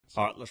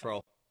All right, let's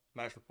roll.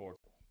 Match report.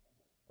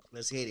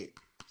 Let's hit it.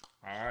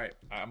 All right.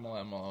 I'm gonna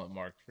let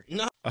Mark.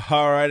 No.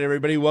 All right,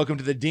 everybody. Welcome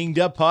to the Dinged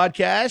Up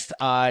Podcast.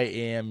 I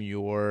am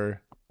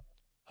your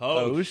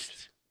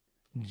host,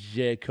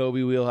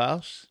 Jacoby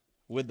Wheelhouse.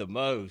 With the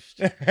most.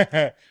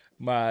 To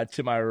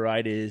my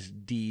right is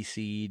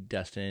DC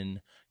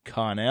Dustin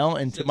Connell,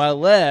 and to my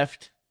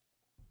left,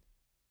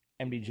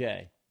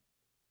 MDJ.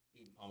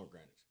 Eating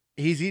pomegranates.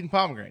 He's eating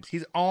pomegranates.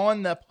 He's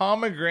on the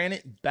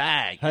pomegranate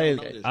bag. Hey,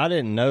 I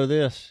didn't know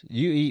this.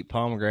 You eat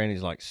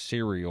pomegranates like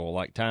cereal,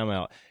 like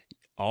timeout.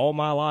 All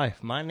my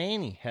life, my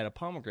nanny had a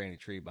pomegranate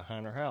tree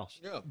behind her house.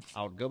 Yeah.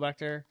 I would go back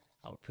there.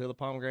 I would peel the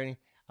pomegranate.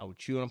 I would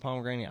chew on a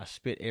pomegranate. I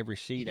spit every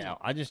seed out.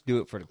 I just do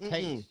it for the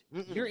taste.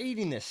 You're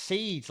eating the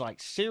seeds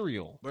like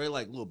cereal. Bro, they're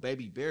like little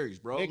baby berries,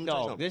 bro. Big Let me tell you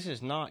dog, something. this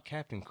is not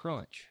Captain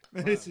Crunch.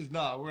 This is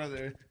not. We're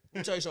there. Let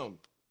me tell you something.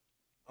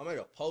 I made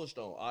a post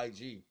on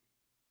IG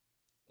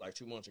like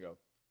 2 months ago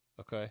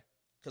Okay.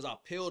 because I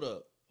peeled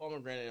a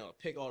pomegranate and I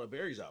pick all the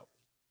berries out.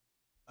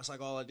 That's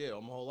like all I did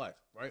all my whole life,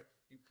 right?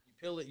 You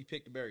peel it, you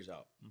pick the berries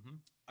out. Mm-hmm.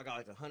 I got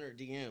like 100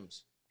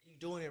 DMs. You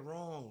doing it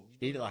wrong.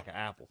 Eat it like an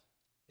apple.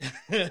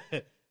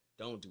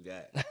 Don't do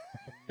that.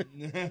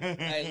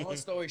 Hey, long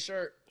story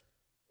short,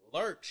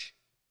 Lurch.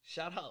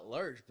 Shout out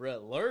Lurch,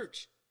 bro.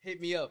 Lurch hit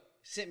me up,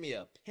 sent me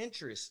a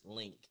Pinterest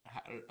link.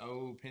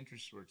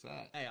 Pinterest, where's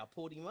that? Hey, I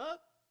pulled him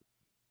up.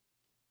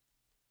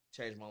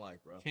 Changed my life,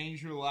 bro.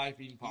 Change your life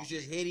eating You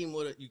pomegranates. just hit him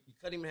with you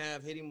cut him in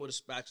half, hit him with a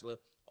spatula.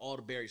 All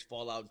the berries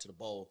fall out into the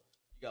bowl.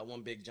 You got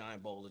one big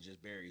giant bowl of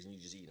just berries, and you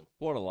just eat them.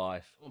 What a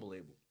life.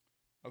 Unbelievable.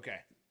 Okay.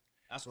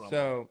 That's what I'm.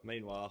 So,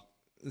 Meanwhile.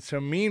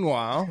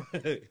 meanwhile,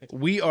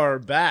 we are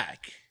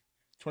back.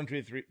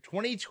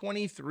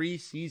 2023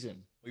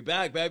 season. We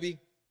back, baby.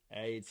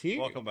 Hey, it's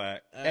here. Welcome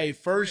back. Hey,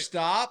 first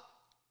stop,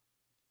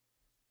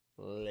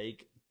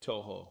 Lake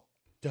Toho.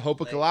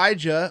 Tehopa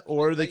Elijah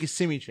or the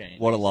Kissimmee chain.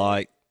 What a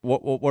like.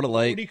 What a What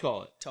lake. do you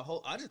call it?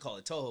 Toho. I just call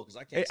it Toho because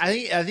I can't.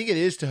 I think it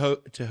is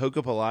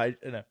Tehoka Elijah.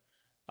 No.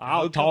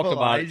 I'll Tehoka talk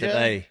about it Elijah?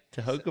 today.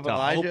 Tehoka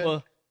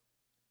Elijah.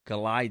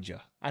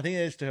 Elijah. I think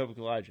it is Tehoka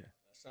Elijah.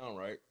 That sound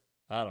right.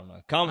 I don't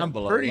know. Comment I'm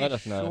below. pretty Let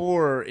us know.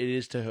 sure it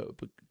is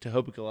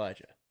Tehoka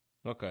Elijah.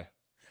 Okay.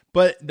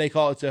 But they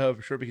call it Toho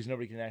for sure because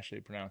nobody can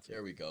actually pronounce it.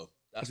 There we go.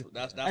 That's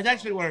That's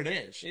actually what it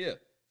is. Yeah,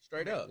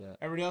 straight up. Yeah.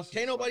 Everybody else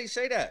Can't nobody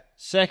say that.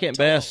 Second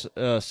best,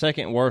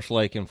 second worst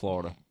lake in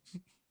Florida.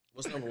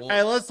 What's number one?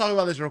 Hey, let's talk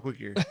about this real quick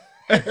here.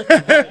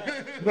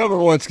 Number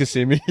one's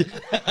Kissimmee.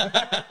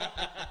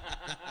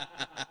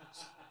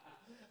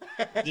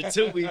 The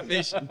two we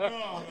fishing.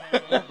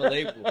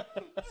 Unbelievable.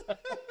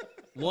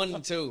 1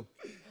 and 2.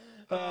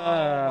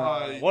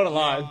 What a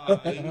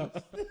life.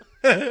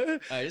 Hey,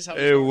 this is how we Hey, start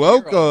the year off.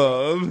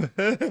 welcome.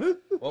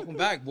 Welcome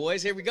back,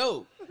 boys. Here we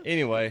go.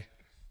 Anyway,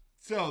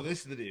 So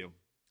this is the deal.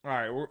 All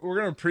right, we're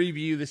gonna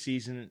preview the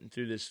season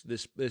through this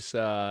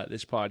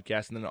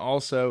podcast, and then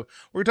also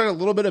we're gonna talk a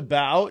little bit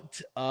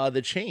about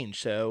the change.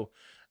 So,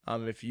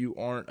 if you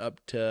aren't up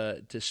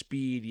to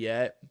speed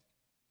yet,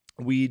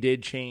 we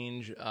did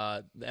change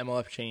the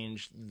MLF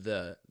changed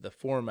the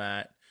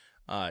format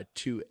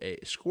to a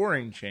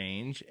scoring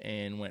change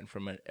and went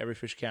from an every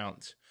fish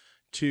counts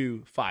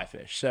to 5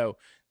 fish. So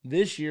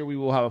this year we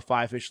will have a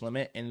 5 fish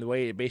limit, and the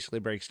way it basically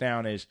breaks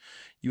down is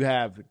you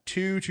have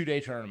two-day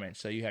tournaments.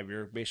 So you have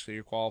your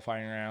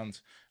qualifying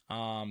rounds,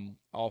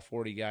 all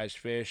 40 guys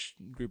fish,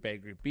 Group A,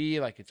 Group B,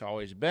 like it's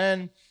always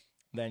been.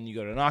 Then you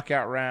go to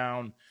knockout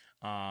round,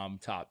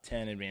 top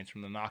 10 advance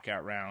from the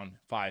knockout round,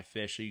 5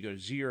 fish. So you go to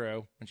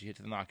 0 once you hit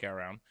to the knockout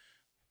round.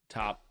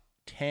 Top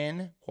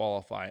 10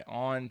 qualify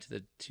on to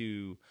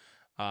the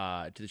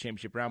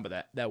championship round,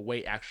 but that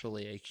weight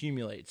actually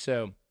accumulates.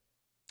 So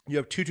you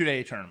have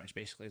two-day tournaments,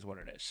 basically, is what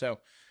it is. So,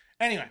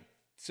 anyway,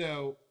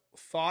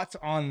 thoughts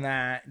on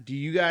that? Do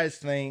you guys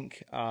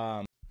think?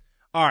 All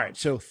right,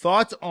 so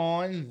thoughts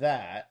on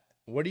that.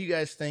 What do you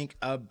guys think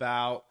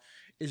about?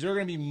 Is there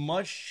going to be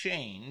much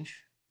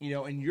change,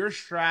 in your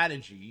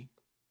strategy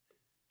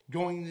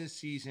going into this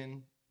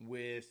season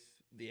with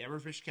the Every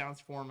Fish Counts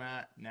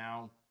format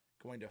now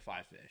going to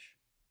 5 fish?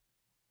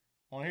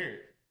 I want to hear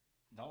it.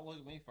 don't look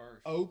at me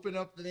first. Open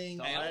up the thing.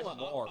 Hey, I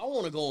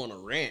want to go on a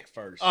rant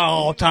first.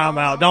 Oh,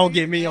 timeout. Don't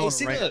get me Hey, on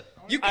see, the rant. look,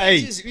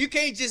 you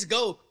can't just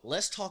go.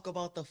 Let's talk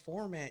about the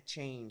format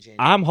change. And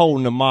I'm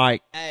holding the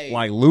mic Hey.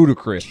 like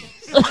ludicrous.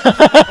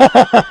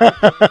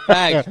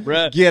 Facts,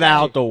 bro. Get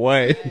out the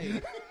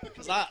way.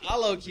 Because I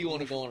low key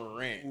want to go on a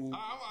rant.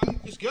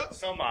 Just go.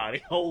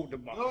 Somebody hold the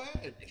mic. Go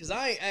ahead. Because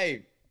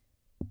I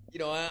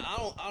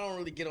don't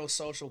really get on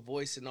social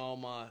voicing all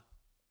my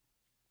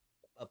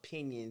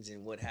opinions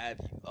and what have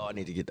you. Oh, I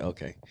need to get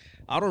okay.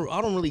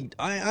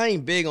 I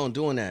ain't big on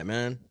doing that,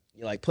 man.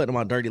 You like putting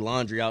my dirty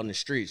laundry out in the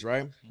streets,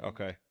 right?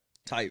 Okay.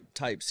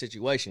 Type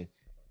situation.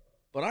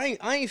 But I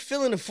ain't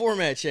feeling the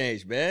format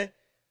change, man.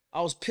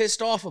 I was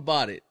pissed off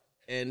about it,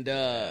 and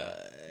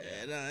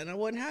I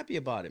wasn't happy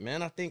about it,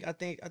 man. I think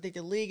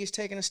the league is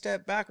taking a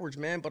step backwards,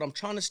 man. But I'm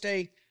trying to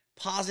stay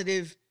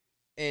positive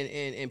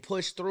and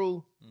push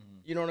through.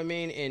 You know what I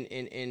mean?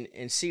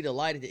 And see the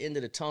light at the end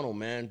of the tunnel,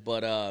 man.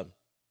 But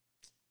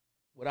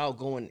without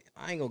going,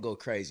 I ain't gonna go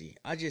crazy.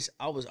 I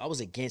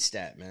was against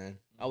that, man.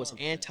 I was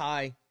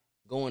anti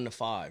going to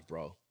 5,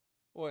 bro.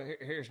 Well,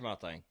 here's my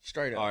thing.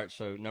 Straight up. All right,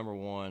 so number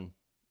one,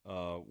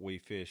 we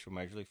fish for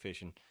Major League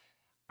Fishing.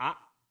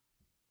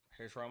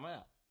 Here's where I'm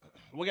at.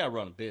 We got to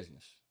run a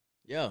business.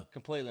 Yeah.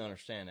 Completely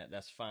understand that.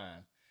 That's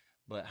fine.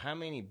 But how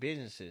many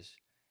businesses,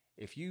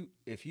 if you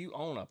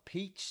own a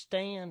peach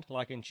stand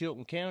like in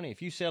Chilton County,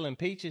 if you selling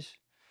peaches,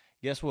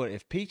 guess what?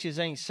 If peaches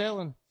ain't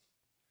selling,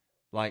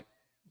 like,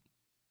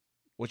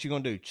 what you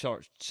gonna do?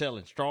 Start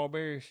selling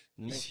strawberries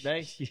the next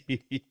day?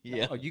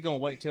 Yeah. Oh, you gonna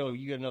wait till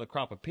you get another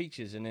crop of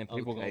peaches, and then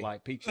people gonna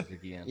like peaches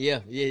again?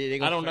 Yeah.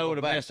 I don't know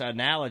the best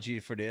analogy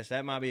for this.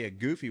 That might be a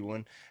goofy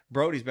one.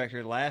 Brody's back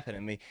here laughing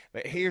at me,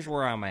 but here's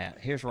where I'm at.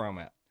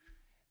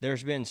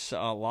 There's been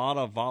a lot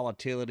of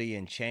volatility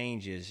and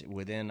changes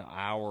within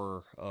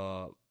our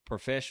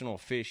professional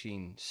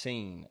fishing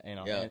scene, in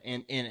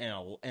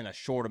a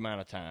short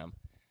amount of time.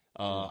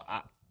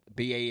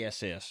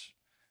 BASS.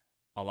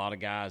 A lot of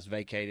guys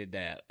vacated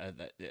that.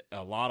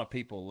 A lot of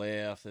people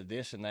left,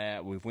 this and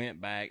that. We went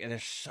back, and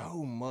there's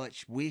so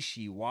much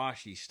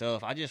wishy-washy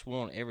stuff. I just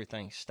want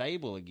everything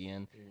stable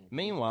again. Mm-hmm.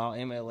 Meanwhile,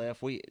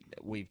 MLF,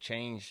 we've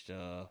changed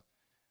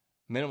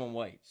minimum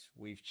weights.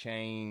 We've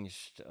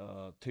changed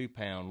 2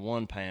 pound,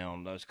 1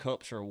 pound. Those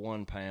cups are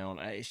 1 pound.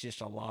 It's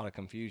just a lot of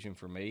confusion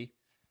for me.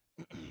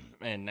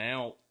 And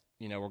now,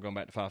 we're going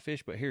back to 5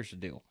 fish, but here's the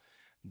deal.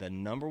 The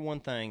number one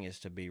thing is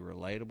to be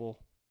relatable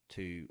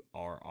to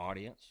our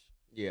audience.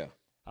 Yeah,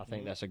 I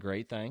think that's a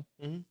great thing.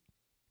 Mm-hmm.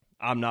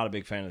 I'm not a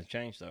big fan of the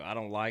change, though. I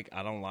don't like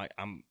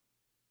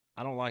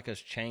us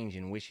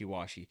changing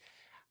wishy-washy.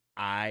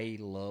 I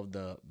love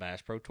the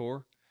Bass Pro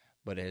Tour,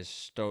 but it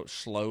has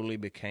slowly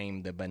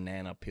became the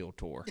Banana Peel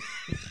Tour.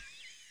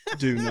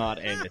 Do not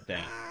edit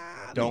that.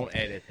 Don't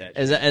edit that.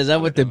 Is that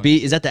what the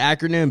B? Is that the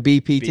acronym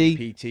BPT?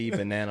 BPT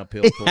Banana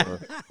Peel Tour.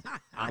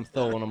 I'm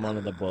throwing them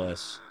under the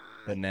bus.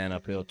 Banana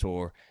Peel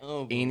Tour.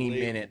 Any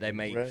minute they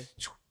may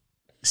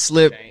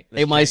slip.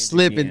 They might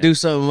slip again and do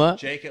something up.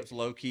 Jacob's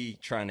low-key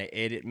trying to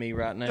edit me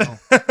right now.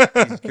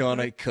 He's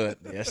gonna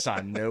cut this.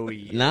 I know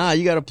he is. Nah,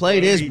 you got to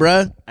play this,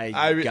 bruh. I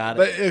got it.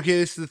 But okay,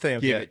 this is the thing.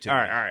 Okay. Give it to me.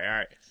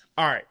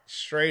 All right.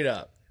 Straight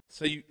up.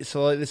 So this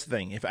is the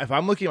thing. If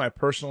I'm looking at my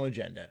personal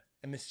agenda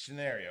in this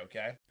scenario,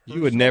 okay,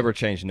 you would never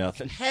change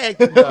nothing. Heck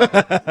no.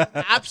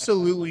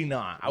 Absolutely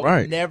not. I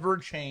would never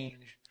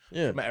change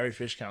my every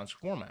fish counts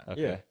format.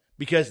 Okay. Yeah.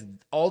 Because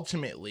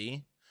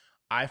ultimately,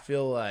 I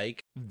feel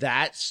like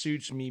that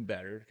suits me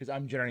better because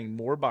I'm generating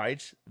more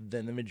bites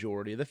than the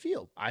majority of the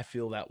field. I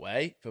feel that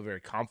way. Feel very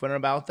confident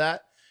about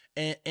that.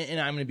 And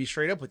I'm going to be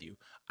straight up with you.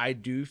 I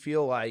do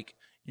feel like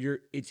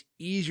it's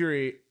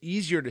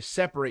easier to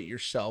separate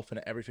yourself in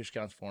an every fish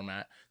counts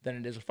format than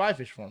it is a 5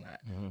 fish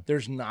format. Mm-hmm.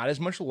 There's not as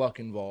much luck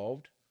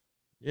involved.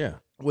 Yeah.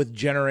 With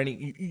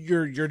generating,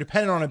 you're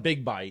dependent on a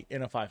big bite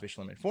in a 5 fish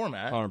limit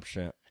format.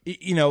 100%.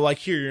 Like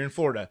here, you're in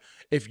Florida.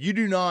 If you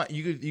do not,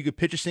 you could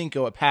pitch a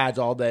Cinco at pads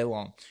all day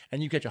long,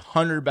 and you catch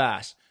 100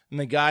 bass, and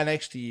the guy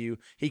next to you,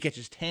 he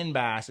catches 10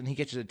 bass, and he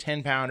catches a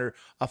 10-pounder,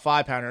 a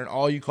 5-pounder, and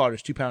all you caught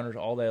is 2-pounders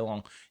all day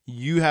long.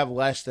 You have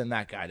less than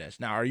that guy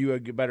does. Now, are you a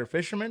better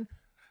fisherman?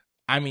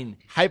 I mean,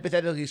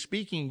 hypothetically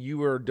speaking, you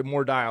were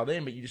more dialed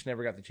in, but you just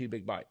never got the 2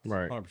 big bites.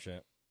 Right. 100%.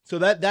 So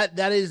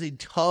that is a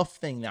tough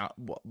thing now.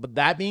 But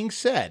that being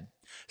said,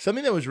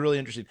 something that was really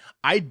interesting,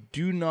 I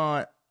do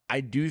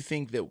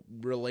think that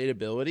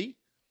relatability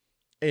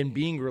and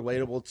being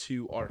relatable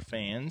to our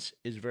fans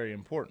is very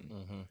important.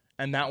 Mm-hmm.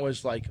 And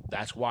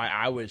that's why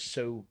I was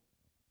so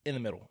in the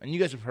middle. And you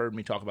guys have heard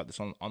me talk about this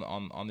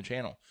on the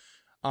channel.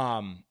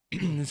 Some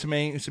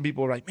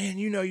people are like, man,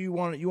 you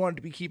want it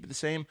to be keep it the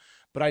same.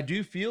 But I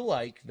do feel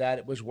like that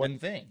it was one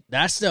thing.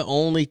 That's the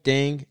only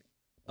thing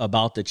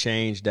about the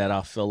change that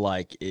I feel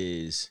like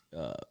is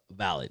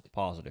valid.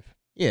 Positive.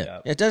 Yeah,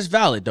 that's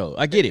valid, though.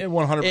 I get it.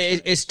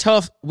 100%. It's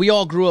tough. We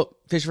all grew up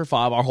fishing for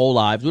 5 our whole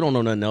lives. We don't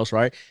know nothing else,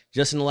 right?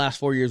 Just in the last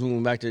 4 years, we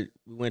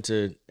went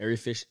to area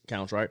fish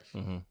counts, right?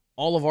 Mm-hmm.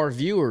 All of our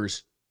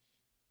viewers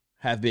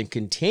have been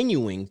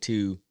continuing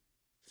to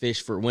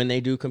fish for when they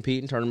do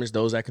compete in tournaments.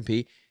 Those that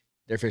compete,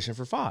 they're fishing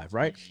for 5,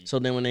 right? Mm-hmm. So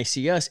then when they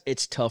see us,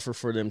 it's tougher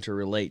for them to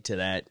relate to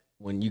that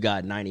when you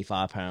got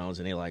 95 pounds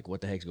and they're like,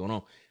 what the heck's going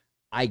on?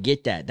 I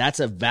get that. That's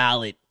a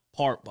valid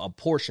a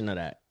portion of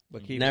that.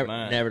 But keep in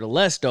mind.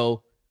 Nevertheless,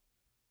 though,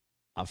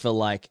 I feel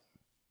like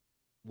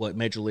what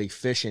Major League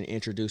Fishing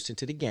introduced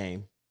into the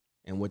game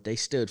and what they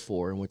stood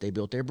for and what they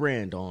built their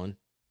brand on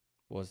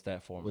was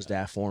that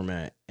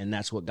format. And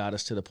that's what got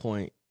us to the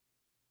point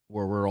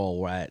where we're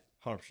all at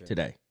 100%.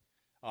 Today.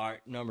 All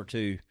right, number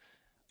 2.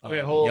 Okay,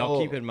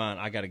 y'all keep in mind,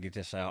 I got to get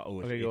this out.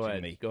 Okay,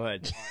 go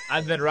ahead.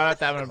 I've been right at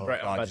that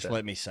one. Just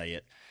let me say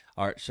it.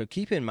 All right, so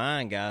keep in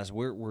mind, guys,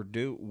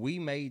 we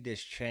made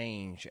this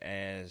change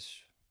as,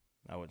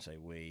 I wouldn't say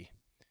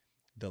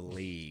the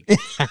league.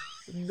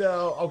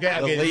 No, okay.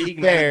 The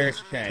league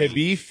to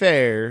be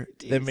fair,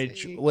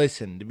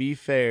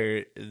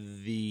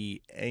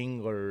 the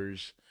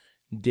anglers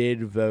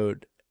did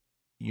vote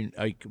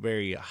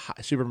very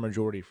high, super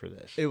majority for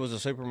this. It was a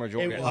super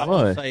majority. It I'm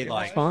was. gonna say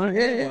like Fine.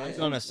 Yeah, I'm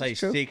gonna say that's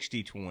true.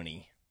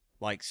 60-20.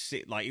 Like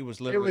it was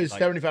It literally was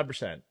like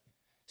 75%.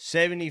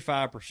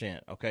 75%.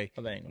 Okay.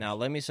 of the anglers. Now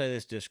let me say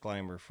this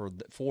disclaimer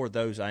for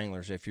those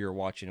anglers, if you're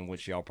watching,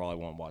 which y'all probably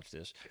won't watch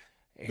this.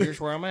 Here's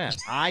where I'm at.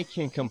 I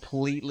can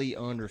completely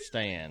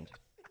understand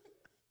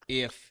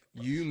if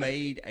you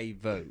made a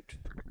vote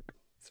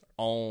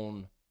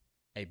on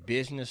a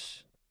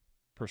business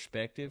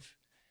perspective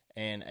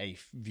and a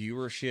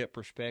viewership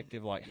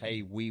perspective, like,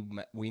 hey, we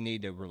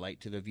need to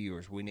relate to the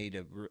viewers, we need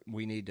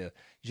to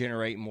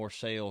generate more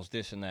sales,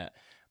 this and that.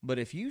 But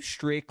if you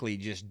strictly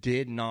just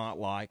did not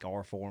like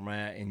our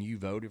format and you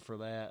voted for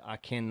that, I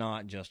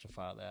cannot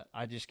justify that.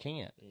 I just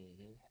can't.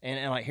 Mm-hmm.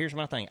 And like, here's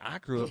my thing: I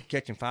grew up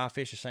catching 5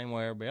 fish the same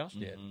way everybody else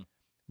did. Mm-hmm.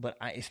 But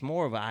it's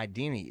more of an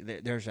identity.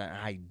 There's an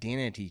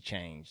identity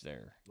change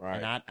there,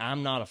 Right. and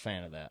I'm not a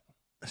fan of that.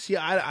 See,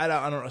 I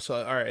don't know. So,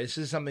 all right, this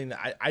is something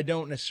that I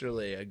don't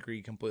necessarily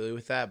agree completely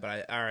with that,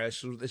 but all right,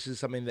 so this is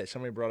something that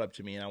somebody brought up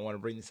to me, and I want to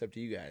bring this up to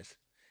you guys.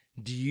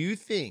 Do you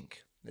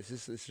think this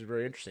is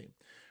very interesting?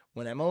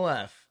 When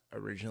MLF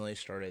originally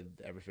started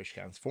the Every Fish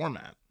Counts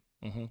format,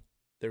 Mm-hmm.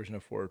 there was no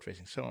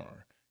forward-facing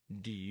sonar.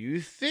 Do you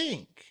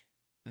think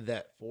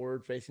that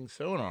forward-facing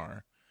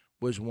sonar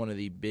was one of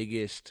the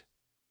biggest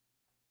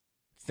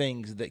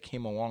things that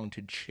came along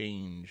to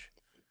change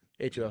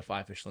it to a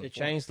 5-fish limit? It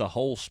changed the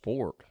whole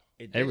sport.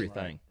 It did.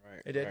 Everything.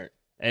 Right. It did. Right.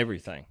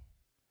 Everything.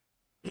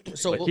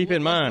 So But keep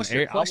in mind, what's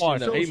your I question,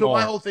 watched though? eight So my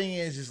more. whole thing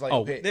is like,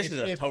 Oh, okay, this is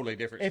a totally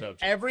different if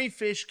subject. every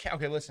fish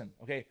okay, listen,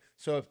 okay,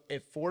 so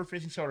if forward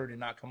fishing sonar did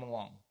not come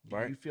along, do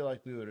Right. you feel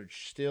like we would have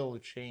still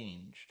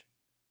changed?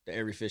 The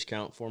every fish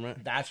count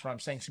format. That's what I'm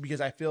saying. So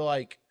because I feel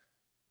like,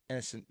 do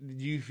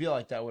you feel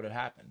like that would have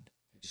happened?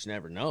 You just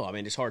never know. I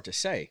mean, it's hard to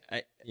say.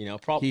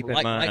 Keep Probably in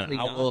mind, likely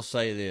I not. will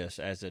say this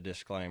as a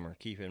disclaimer.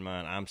 Keep in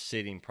mind, I'm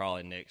sitting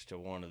probably next to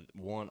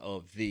one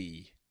of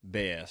the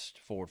best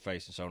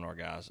forward-facing sonar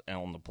guys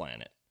on the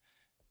planet.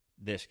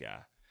 This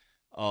guy.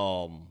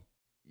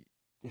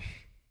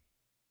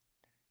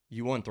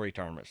 You won 3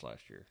 tournaments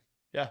last year.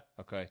 Yeah.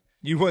 Okay.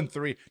 You won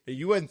 3.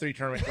 You won 3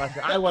 tournaments last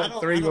year. I won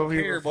 3 I don't when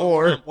we care, were but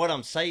 4. what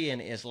I'm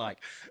saying is, like,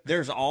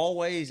 there's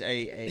always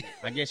I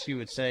guess you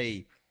would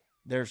say,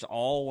 there's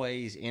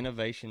always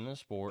innovation in the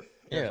sport.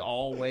 There's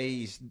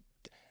always.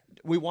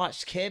 We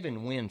watched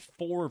Kevin win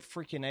 4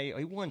 freaking 8.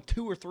 He won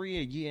 2 or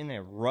 3 in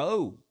a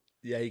row.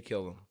 Yeah, he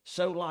killed him.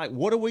 So, like,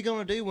 what are we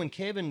going to do when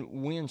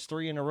Kevin wins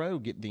 3 in a row?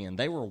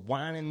 They were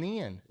whining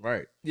then.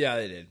 Right. Yeah,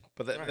 they did.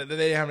 But they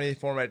didn't have any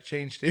format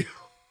change to.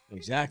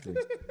 Exactly.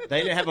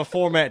 They didn't have a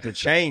format to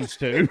change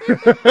to.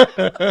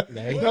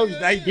 No,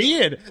 they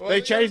did.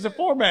 They changed the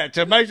format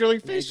to Major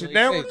League Fishing.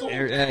 Now we're going.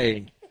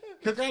 Hey.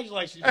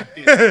 Congratulations.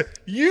 You did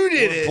You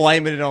did it.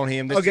 Blaming it on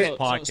him. This Okay, is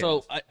podcast.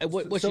 So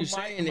what you're my,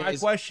 saying my is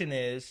question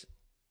is,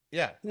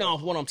 yeah. no.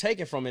 What I'm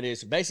taking from it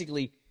is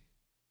basically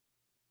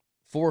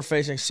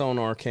forward-facing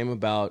sonar came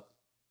about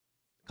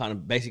kind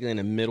of basically in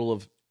the middle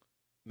of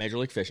Major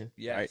League Fishing,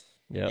 Yes. right?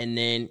 Yep. And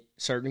then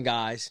certain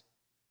guys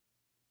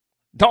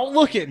Don't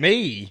look at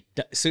me.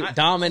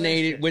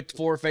 dominated with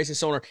forward-facing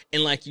sonar,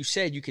 and like you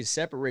said, you can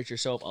separate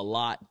yourself a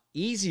lot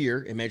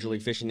easier in Major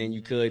League Fishing than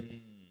you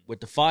could with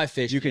the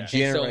 5-fish. You could And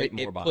generate so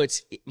more it bites.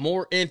 puts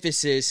more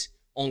emphasis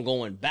on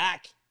going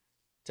back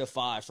to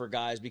 5 for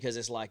guys because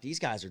it's like these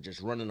guys are just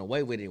running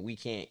away with it and we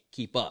can't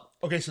keep up.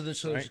 Okay, so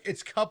Right.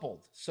 it's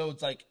coupled. So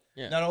it's like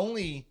Yeah. not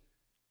only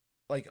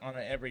like on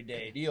an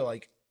everyday deal,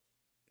 like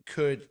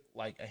could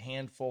like a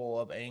handful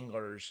of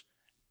anglers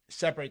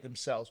separate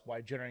themselves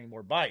by generating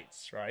more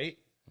bites, right?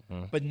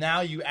 Mhm. But now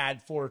you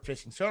add forward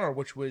fishing sonar,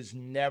 which was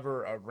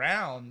never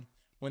around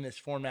when this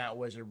format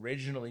was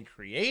originally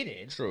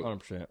created. True.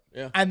 100%.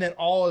 And then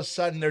all of a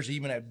sudden there's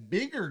even a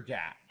bigger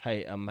gap.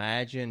 Hey,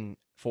 imagine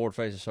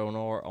forward-facing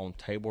sonar on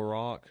Table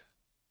Rock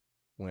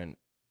when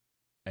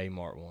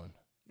A-Mart won.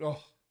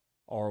 Oh,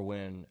 Or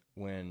when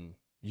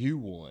you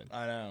won.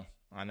 I know.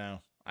 I'm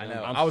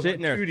I was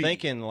sitting there shooting,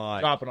 thinking, like,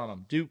 dropping on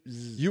them.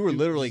 you were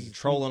literally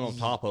trolling on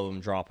top of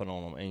them, dropping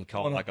on them, and you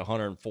caught like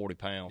 140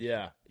 pounds.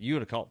 Yeah. You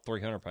would have caught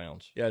 300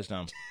 pounds. Yeah, it's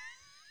dumb.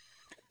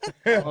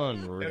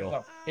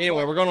 Unreal.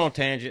 Anyway, we're going on a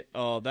tangent.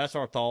 That's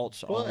our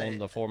thoughts But- on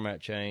the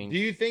format change. Do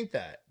you think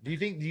that? Do you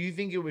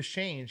think it was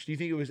changed? Do you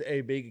think it was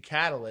a big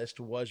catalyst?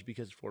 Was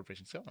because of forward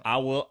fishing sonar? I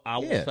will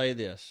Yeah. say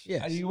this.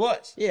 Yeah. He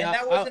was. Yeah, and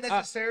that I- wasn't I-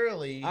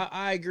 necessarily.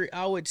 I agree.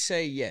 I would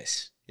say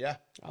yes. yeah,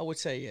 I would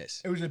say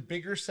yes. it was a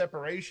bigger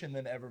separation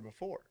than ever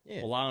before.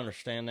 Yeah. Well, I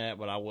understand that,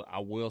 but I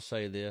will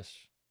say this.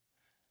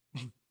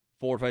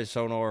 Forward-facing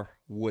sonar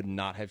would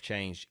not have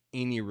changed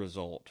any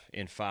result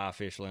in 5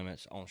 fish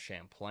limits on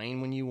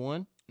Champlain when you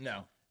won.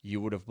 No, You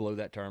would have blew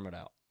that tournament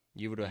out.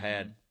 You would have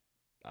had,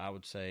 I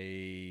would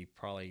say,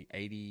 probably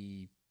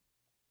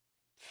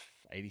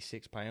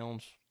 86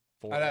 pounds.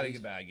 I'd had a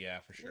good bag. Yeah,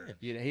 for sure.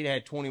 He'd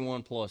had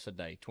 21 plus a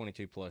day,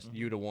 22 plus.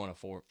 You'd have won a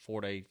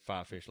 4-day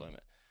 5 fish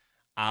limit.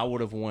 I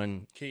would have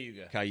won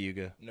Cayuga.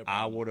 Cayuga. No I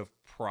problem. would have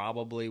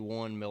probably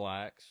won Mille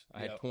Lacs. I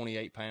had Yep.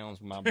 28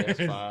 pounds in my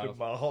best 5.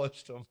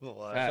 Demolished them.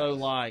 So,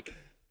 like,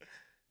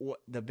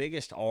 the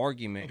biggest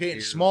argument. Okay, in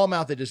here,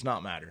 smallmouth, it does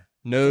not matter.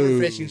 No.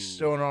 Forward fishing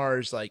sonar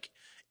is like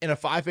in a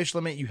 5-fish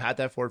limit, you have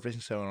to have forward fishing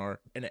sonar.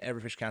 In an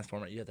every fish counts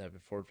format, you have to have a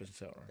forward fishing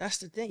sonar. That's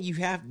the thing. You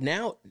have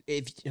now.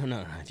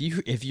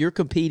 If you're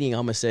competing,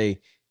 I'm gonna say,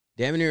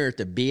 damn near at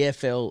the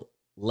BFL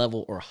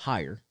level or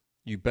higher.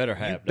 You better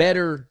have. You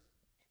better.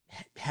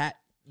 I'm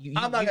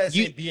not gonna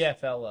say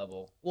BFL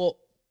level. Well,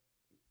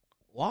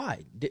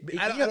 why?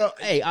 I don't.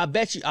 Hey, I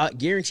bet you. I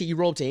guarantee you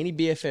roll up to any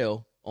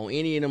BFL on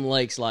any of them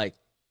lakes, like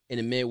in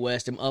the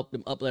Midwest, them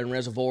upland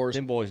reservoirs,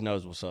 Them boys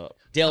knows what's up.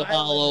 Del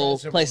Hollow,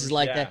 places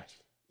like yeah. that.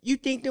 You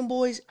think them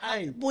boys?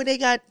 Boy, they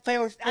got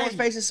forward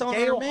facing sonar.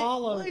 Dale man.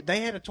 Hollow, What?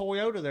 they had a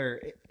Toyota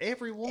there.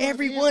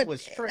 Everyone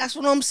was That's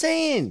what I'm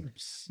saying.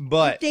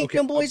 But You think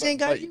them boys ain't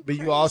got you But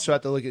crazy. you also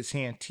have to look at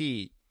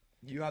Santee.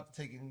 You have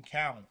to take into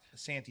account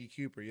Santee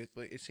Cooper. You have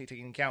to take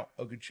into account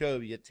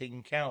Okeechobee. You have to take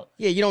into account.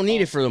 Yeah, you don't need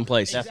it for them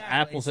places. That's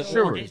apples and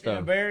So oranges, it's though.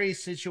 a very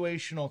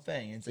situational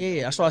thing. It's like,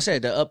 Yeah, that's what I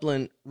said. The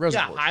upland yeah,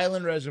 reservoirs.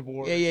 Highland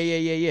Reservoir.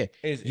 Yeah.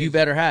 Is- You is-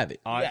 better have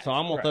it. All right, Yeah, so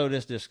I'm gonna correct. throw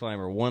this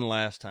disclaimer one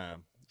last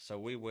time. So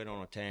we went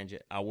on a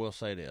tangent. I will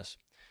say this: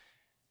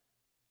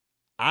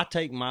 I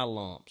take my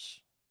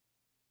lumps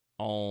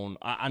on.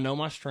 I know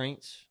my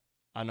strengths.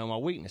 I know my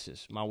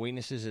weaknesses. My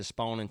weaknesses is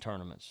spawning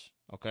tournaments.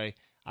 Okay,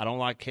 I don't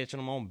like catching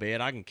them on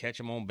bed. I can catch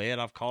them on bed.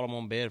 I've caught them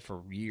on bed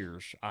for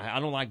years. I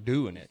don't like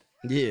doing it.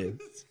 Yeah.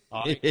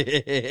 All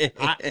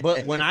right?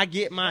 But when I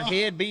get my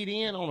head beat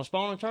in on a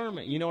spawning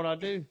tournament, you know what I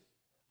do?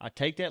 I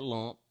take that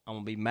lump. I'm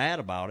gonna be mad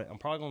about it. I'm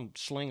probably gonna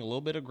sling a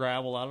little bit of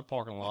gravel out of the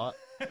parking lot.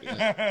 Probably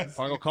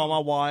gonna call my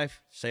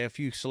wife, say a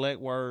few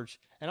select words,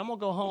 and I'm gonna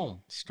go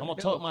home. I'm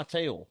gonna tuck my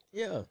tail.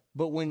 Yeah.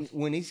 But when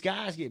these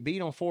guys get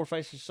beat on forward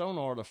facing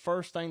sonar, the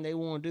first thing they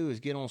want to do is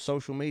get on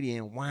social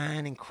media and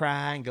whine and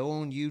cry and go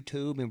on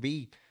YouTube and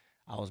be.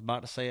 I was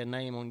about to say a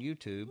name on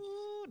YouTube.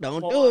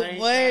 Don't Boy, do I it, ain't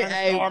boy. trying to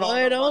Hey, start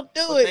boy, on don't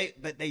do but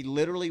it. But they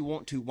literally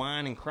want to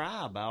whine and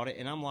cry about it,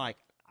 and I'm like,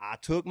 I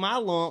took my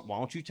lump. Why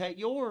don't you take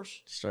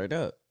yours? Straight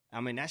up. I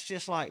mean, that's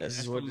just like That's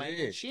that's just what for it man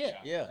is. shit.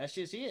 Yeah. That's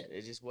just it.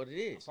 It's just what it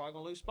I'm is. probably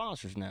gonna lose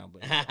sponsors now,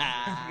 but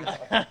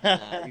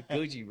Nah, you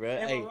Gucci, bro.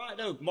 am Hey, I right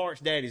though?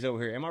 Mark's daddy's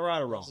over here. Am I right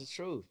or wrong? that's the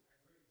truth.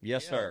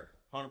 Yes, sir.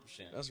 100%.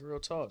 That's real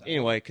talk.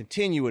 Anyway,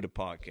 continue with the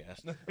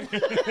podcast.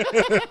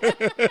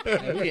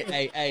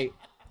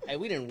 Hey,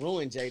 we didn't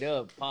ruin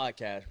J-Dub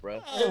podcast,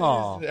 bro.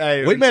 Oh,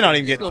 Hey, we may not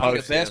even get It's gonna be the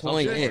posted. best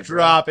one yet.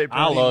 Drop it,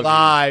 I buddy. love you.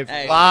 live,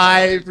 Hey,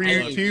 live for I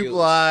love YouTube you.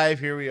 live.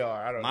 Here we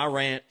are. I don't My know.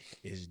 rant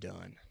is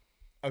done.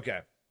 Okay.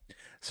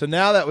 So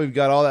now that we've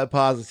got all that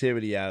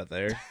positivity out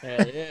there,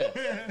 Hell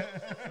yeah.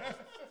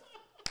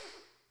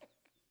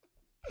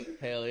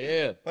 Hell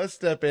yeah. let's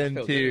step feel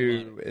good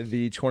into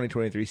the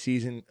 2023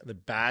 season, the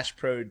Bass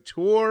Pro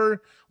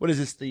Tour. What is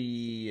this?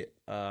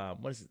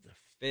 What is it?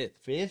 The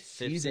fifth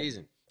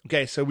Season.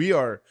 Okay, so we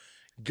are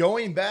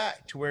going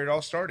back to where it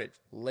all started,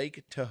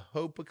 Lake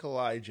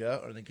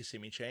Tehopakalija, or the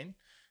Kissimmee Chain,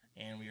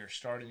 and we are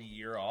starting the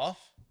year off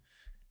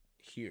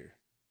here.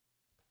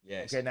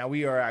 Yes. Okay, now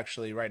we are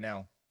actually right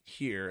now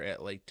here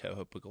at Lake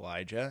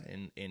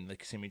Tehopakalija in the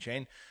Kissimmee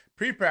Chain,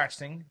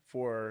 pre-practicing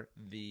for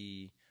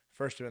the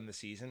first event of the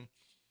season.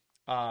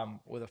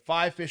 With a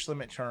 5-fish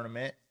limit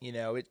tournament, you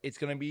know, it's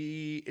gonna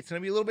be a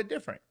little bit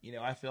different. You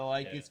know, I feel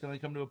like it's gonna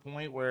come to a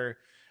point where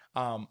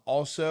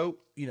also,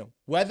 you know,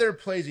 weather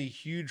plays a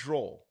huge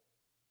role.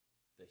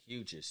 The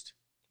hugest.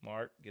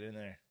 Mark, get in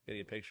there. Get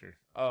a picture.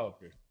 Oh,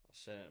 I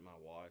sent it to my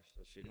wife.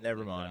 So she don't Never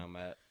think mind. I'm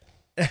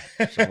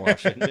at somewhere I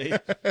shouldn't be.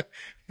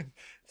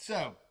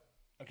 So,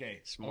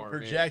 okay, Smart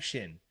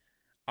projection.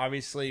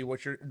 Obviously,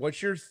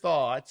 what's your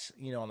thoughts?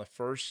 You know, on the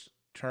first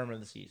term of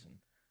the season.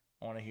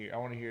 I want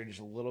to hear just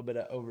a little bit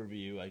of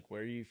overview. Like,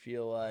 where do you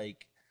feel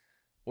like?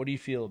 What do you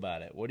feel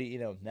about it? What do you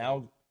know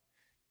now?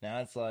 Now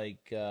it's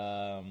like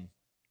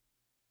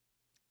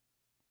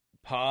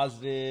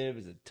positive.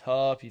 Is it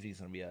tough? You think it's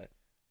gonna be a?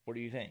 What do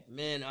you think?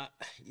 Man,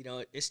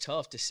 it's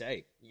tough to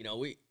say. You know,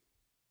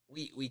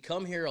 we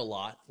come here a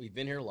lot. We've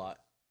been here a lot.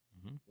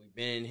 Mhm. We've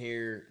been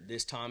here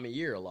this time of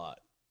year a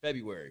lot.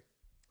 February,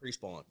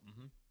 pre-spawn,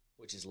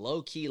 which is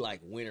low key like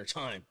winter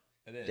time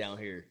It is down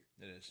here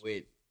It is.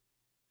 with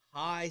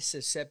high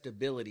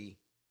susceptibility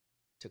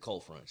to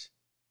cold fronts.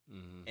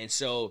 Mhm. And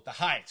so The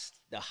highest.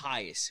 the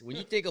highest. When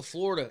you think of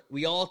Florida,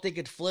 we all think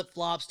of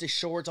flip-flops to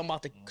shorts. I'm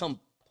about to come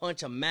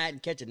punch a mat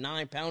and catch a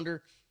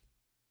 9-pounder.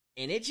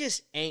 And it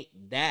just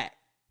ain't that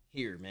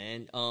here,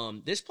 man.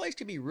 This place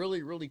could be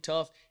really, really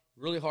tough,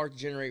 really hard to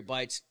generate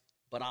bites.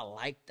 But I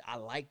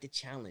like the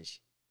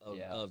challenge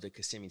of the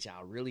Kissimmee Chain.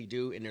 I really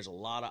do. And there's a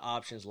lot of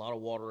options, a lot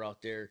of water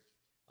out there.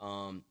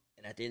 And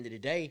at the end of the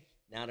day,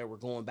 now that we're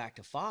going back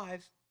to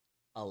 5,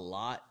 a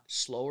lot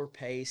slower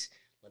pace.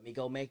 Let me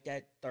go make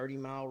that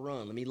 30-mile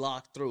run. Let me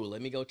lock through.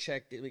 Let me go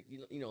check.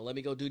 Let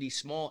me go do these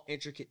small,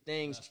 intricate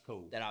things That's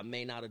cool. that I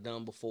may not have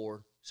done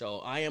before. So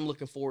I am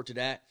looking forward to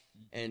that.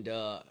 And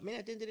I mean,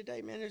 at the end of the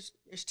day, man, there's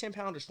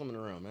 10-pounders swimming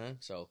around, man.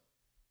 So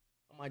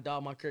I might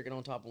dog my cricket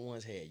on top of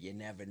one's head. You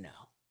never know.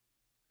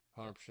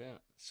 100%.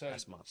 So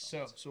That's my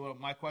thoughts. so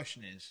my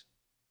question is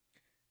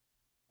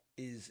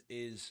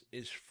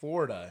is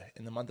Florida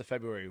in the month of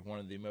February one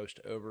of the most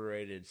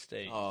overrated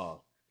states?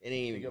 Oh, it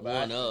ain't even Think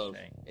about one of.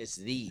 anything. It's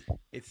the.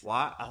 It's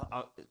Why?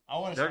 I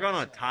want They're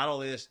gonna title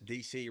this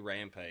DC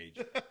Rampage.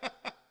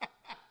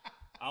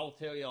 I will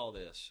tell you all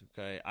this.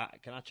 Okay,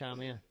 can I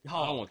chime in?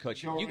 I don't want to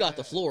cut you. You got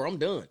the floor. I'm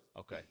done.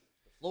 Okay.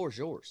 The floor is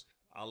yours.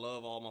 I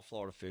love all my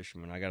Florida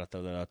fishermen. I got to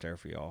throw that out there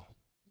for y'all.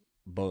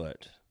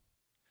 But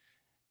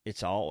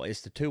it's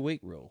the 2-week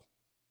rule.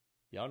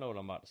 Y'all know what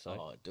I'm about to say.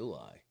 Oh, do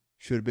I?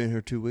 Should have been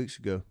here 2 weeks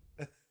ago.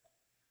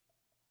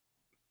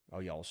 Oh,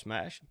 y'all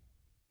smashing.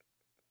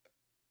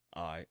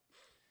 All right.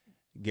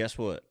 Guess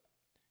what?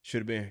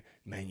 Should have been,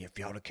 man, if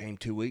y'all have came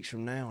 2 weeks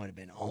from now, I'd have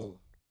been on.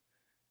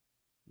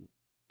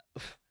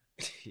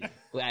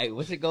 Hey,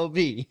 what's it going to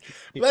be?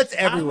 That's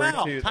everywhere,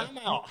 too. Time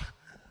out.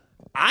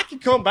 I can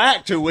come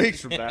back 2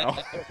 weeks from now.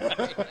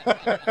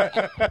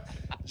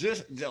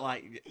 just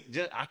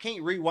I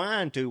can't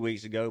rewind 2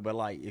 weeks ago, but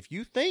like if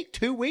you think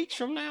 2 weeks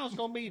from now is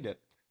gonna be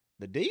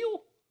the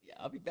deal, Yeah,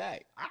 I'll be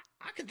back. I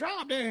can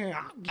drive there.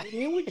 I'll get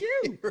in with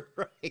you.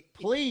 Right.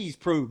 Please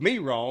prove me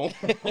wrong.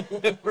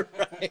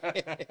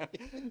 Right.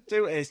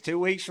 It's 2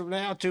 weeks from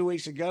now, 2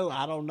 weeks ago.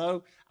 I don't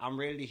know. I'm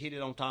ready to hit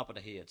it on top of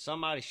the head.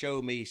 Somebody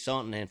showed me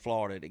something in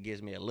Florida that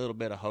gives me a little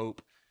bit of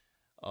hope.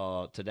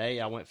 Today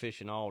I went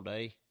fishing all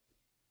day.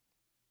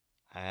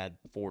 I had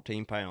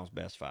 14 pounds,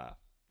 best 5.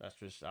 That's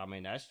just,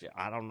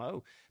 I don't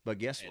know. But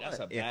guess what? that's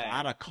a If bag.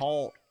 I'd have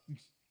caught,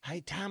 hey,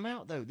 time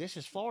out, though. This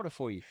is Florida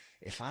for you.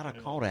 If I'd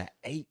have caught a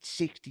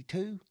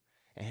 862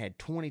 and had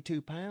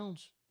 22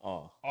 pounds,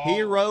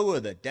 hero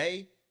of the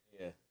day.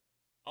 Yeah.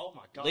 Oh,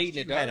 my God.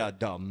 Leading You it had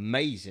down. an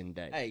amazing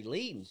day. Hey,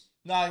 leading.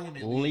 No, he wouldn't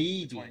be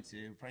Leading.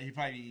 22. He'd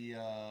probably be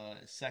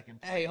second.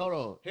 Hey, hold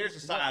on. Here's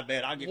the side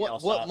bet. I'll give y'all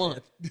What side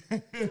month?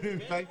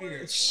 Thank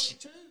you.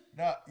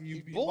 No,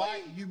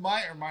 you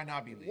might or might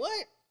not be leading.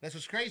 What? That's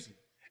what's crazy.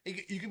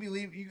 You could be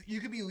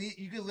you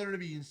could literally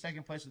be in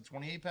second place with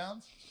 28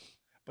 pounds.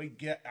 But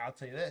I'll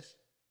tell you this: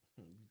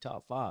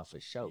 Top 5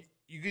 for sure.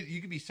 you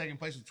could be second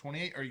place with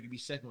 28, or you could be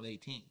second with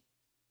 18.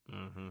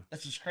 Mm-hmm.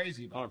 That's what's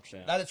crazy about 100%.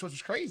 it. That is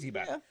what's crazy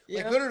about it.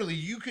 Yeah. Like literally,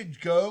 you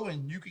could go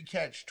and you could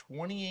catch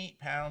 28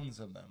 pounds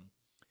of them.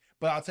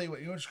 But I'll tell you what,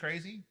 you know what's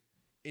crazy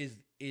is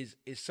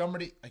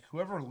somebody like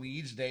whoever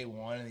leads day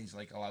one in these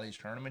like a lot of these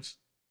tournaments,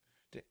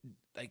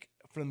 like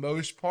for the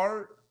most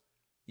part,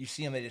 you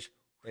see them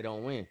They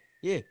don't win.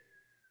 Yeah.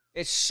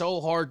 It's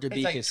so hard to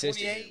be like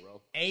consistent, 28, here,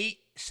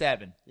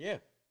 bro. 8-7. Yeah.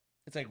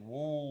 It's like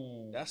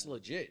whoa, That's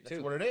legit, that's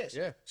too. what it is.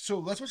 Yeah.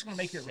 So that's what's going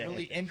to make it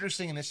really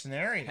interesting in this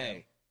scenario.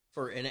 Hey,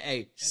 for an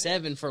A,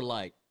 7 for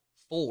like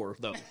 4,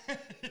 though.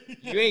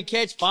 You ain't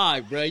catch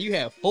 5, bro. You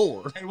have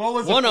 4. Hey, what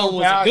was One of them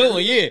was a good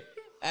one, yeah.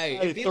 Hey,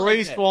 Hey, it be 3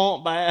 like that.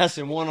 swamp bass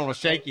and 1 on a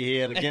shaky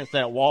head against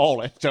that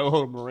wall at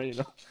Toho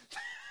Marina.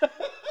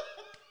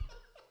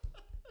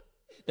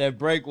 That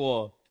break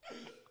wall.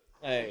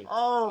 Hey.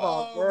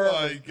 Oh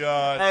my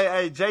god.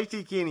 Hey,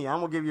 JT Kenny, I'm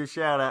gonna give you a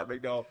shout out,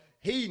 big dog.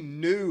 He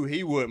knew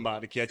he wouldn't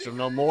about to catch him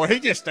no more. He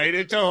just stayed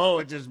in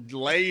Toho and just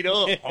laid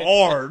up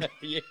hard.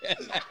 Yeah.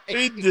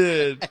 He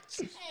did.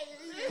 He's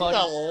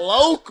a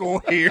local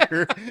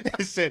here.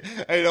 He said,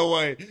 "Ain't no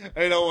way,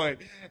 ain't no way."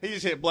 He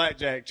just hit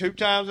blackjack 2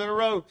 times in a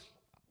row.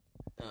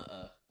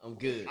 I'm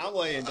good. I'm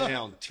laying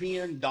down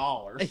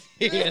 $10.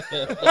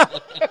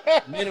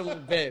 Yeah.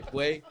 Minimum bet,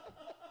 boy.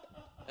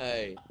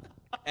 Hey,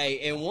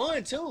 and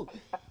 1 too.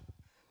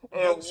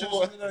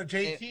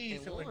 JT.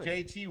 And So when won.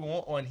 JT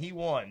won, when he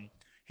won,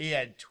 he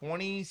had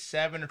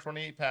 27 or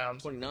 28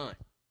 pounds. 29.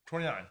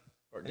 29.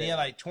 Or Then he had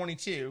like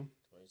 22.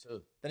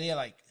 22. Then he had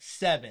like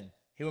 7.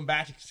 He went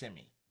back to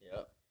Kissimmee.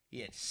 Yep.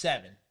 He had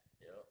 7.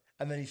 Yep.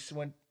 And then he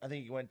went. I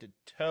think he went to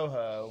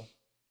Toho.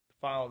 The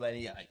final day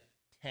he had like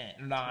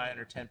 10, 9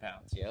 or 10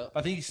 pounds. Yep.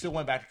 I think he still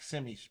went back to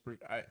Kissimmee.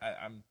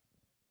 I'm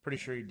pretty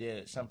sure he did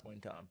at some point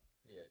in time.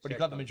 Yeah, But he check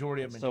caught the on-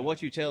 majority of them. So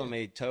what you telling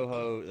me,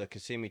 Toho, the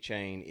Kissimmee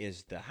chain,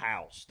 is the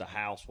house. The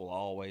house will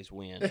always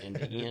win in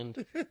the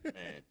end. Man,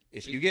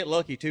 If you get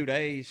lucky 2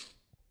 days,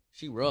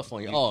 she rough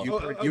on you. You- Oh,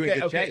 you- you in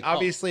good shape.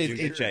 Obviously, You in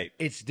good shape.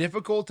 it's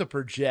difficult to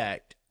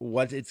project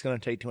what it's going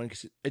to take to win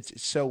because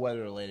it's so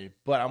weather related.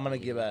 But I'm going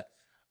to give a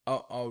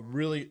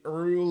really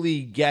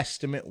early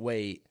guesstimate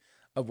weight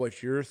of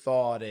what your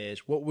thought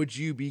is. What would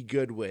you be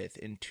good with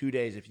in 2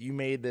 days if you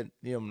made the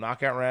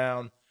knockout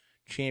round,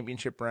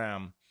 championship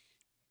round?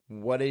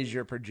 What is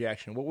your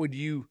projection? What would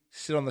you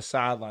sit on the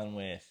sideline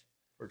with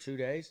for 2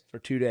 days? for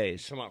 2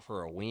 days come out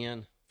for a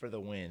win. for the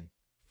win?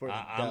 For the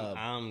dub.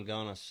 I'm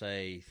gonna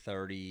say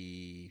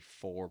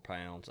 34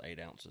 pounds 8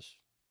 ounces.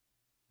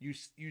 You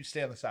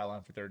stay on the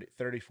sideline for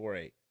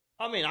 34-8.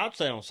 I mean, I'd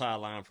say on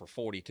sideline for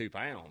 42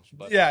 pounds,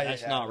 but Yeah,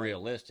 that's yeah, not right.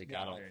 realistic.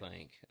 Yeah, I don't right.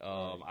 think.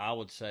 I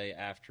would say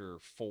after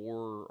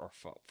 4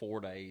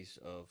 days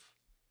of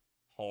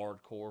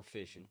hardcore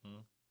fishing,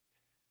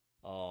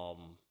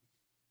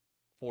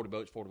 40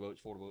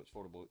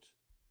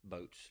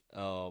 boats.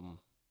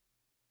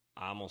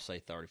 I'm gonna say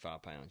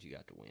 35 pounds. You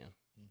got to win.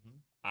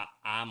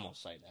 I'm gonna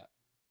say that.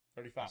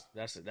 35.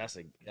 That's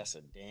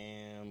a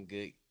damn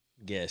good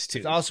guess too.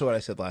 It's also what I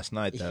said last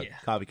night, though. Yeah.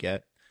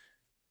 Copycat.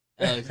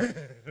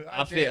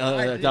 I feel.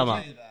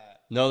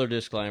 Another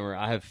disclaimer: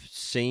 I have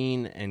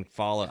seen and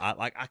followed.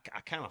 I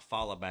kind of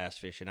follow bass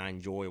fishing. I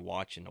enjoy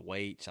watching the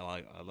weights.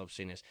 I love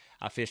seeing this.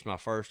 I fished my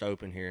first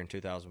open here in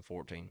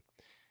 2014.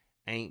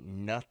 Ain't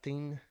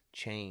nothing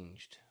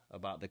changed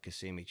about the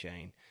Kissimmee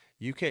chain.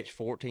 You catch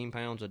 14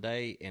 pounds a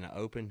day in an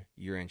open,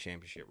 you're in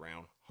championship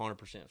round.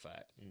 100%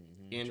 fact.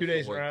 Mm-hmm. 2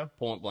 days in a row.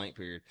 Point blank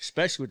period.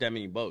 Especially with that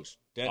many boats.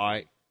 All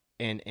right.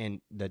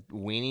 And the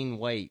winning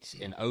weights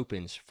in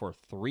opens for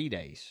 3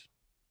 days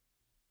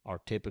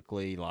are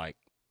typically like,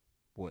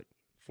 what?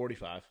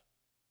 45.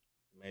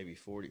 Maybe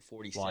 40,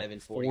 47,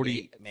 like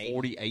 48, maybe.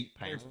 48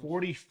 pounds.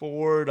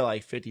 44 to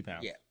like 50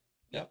 pounds. Yeah.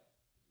 Yep.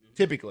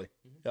 Typically.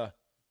 Yeah.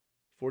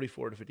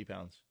 44 to 50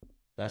 pounds.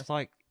 That's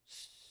like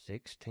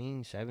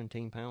 16,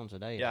 17 pounds a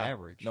day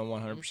average. No,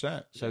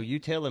 100%. So you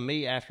telling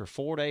me after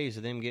 4 days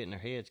of them getting their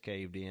heads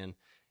caved in,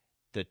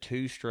 the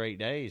 2 straight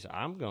days,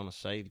 I'm going to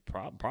say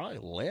probably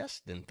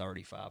less than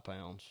 35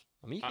 pounds.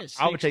 I mean, you get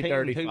 16 I would take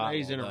 35 2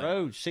 days in a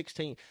row,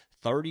 16,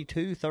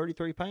 32,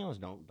 33 pounds.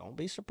 Don't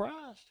be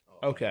surprised.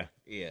 Okay.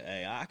 Yeah,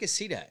 hey, I can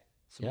see that.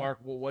 So, Mark,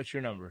 what's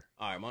your number?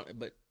 All right,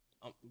 but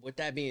with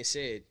that being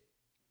said,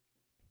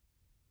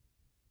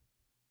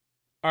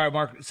 all right,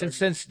 Mark, since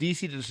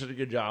DC did such a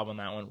good job on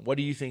that one, what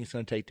do you think it's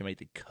going to take to make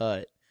the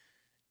cut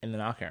in the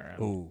knockout round?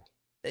 Ooh.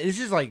 This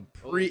is like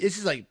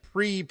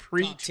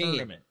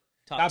pre-tournament.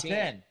 Top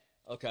 10.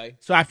 Okay.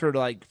 So after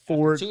like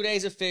 4 2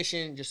 days of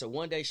fishing, just a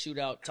 1 day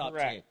shootout, top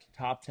 10.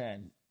 Top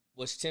 10.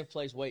 What's 10th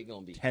place weight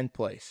going to be? 10th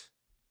place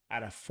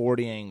out of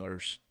 40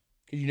 anglers.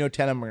 Because 10 of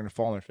them are going to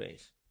fall on their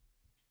face.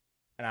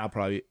 And I'll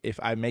probably, if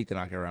I make the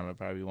knockout round, I'll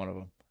probably be one of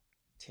them.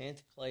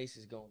 10th place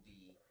is going to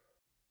be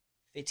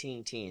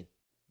 15-10.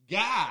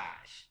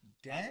 Gosh,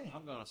 dang!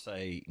 I'm gonna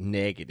say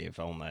negative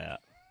on that.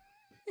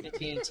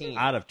 15-10.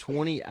 Out of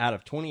 20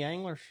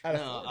 anglers? Out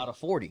of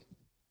 40.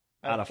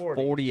 Out of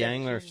 40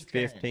 anglers,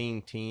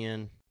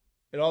 15-10.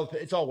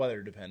 It's all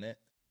weather dependent.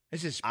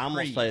 It's just I'm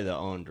gonna say the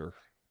under.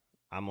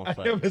 I'm gonna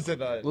say.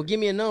 Well, give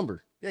me a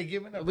number. Yeah,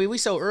 give me a number. We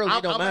so early,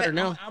 it don't matter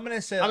now. I'm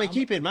gonna say. I mean,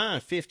 keep in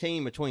mind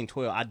 15 between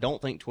 12. I don't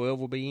think 12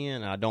 will be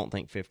in. I don't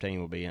think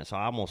 15 will be in. So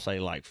I'm gonna say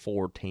like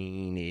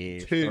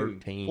 14-ish,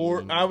 13.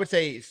 4. I would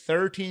say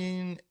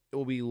 13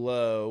 will be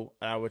low.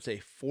 I would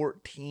say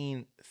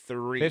 14-3.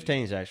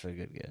 15 is actually a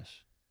good guess.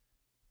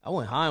 I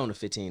went high on the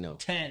 15 though.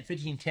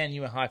 15-10.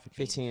 You went high 15.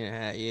 15 and a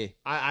half, yeah.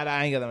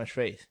 I ain't got that much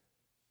faith.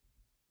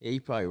 Yeah,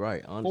 you're probably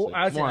right. Honestly,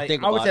 I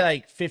would say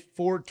like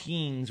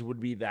 14s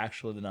would be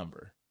actually the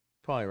number.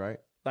 Probably right.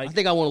 Like, I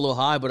think I went a little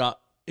high, but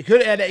it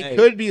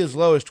could be as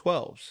low as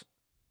 12s,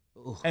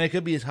 and it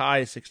could be as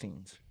high as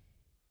 16s.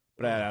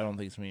 But I don't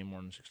think it's gonna be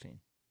more than 16.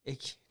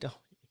 12.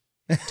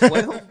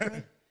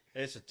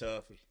 It's a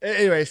toughie.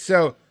 Anyway,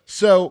 so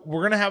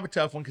we're gonna have a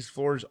tough one because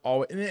Florida's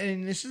always.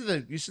 And this is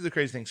the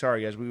crazy thing.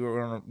 Sorry guys, we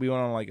went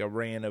on like a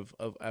rant of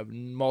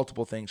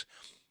multiple things,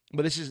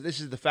 but this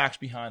is the facts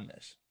behind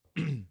this.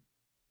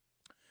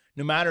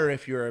 No matter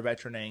if you're a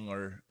veteran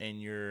angler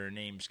and your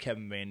name's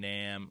Kevin Van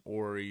Dam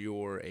or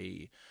you're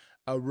a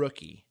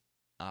rookie,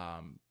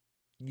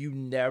 you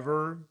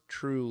never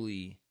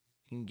truly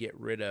can get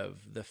rid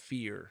of the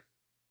fear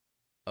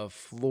of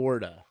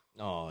Florida.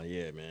 Oh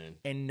yeah, man.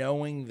 And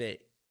knowing that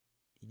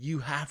you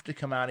have to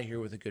come out of here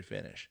with a good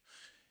finish.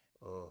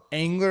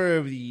 Angler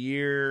of the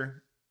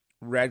Year,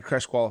 Red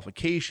Crest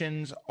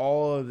qualifications,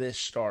 all of this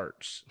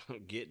starts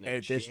getting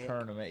at this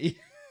tournament.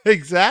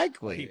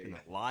 Exactly. Keeping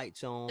the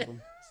lights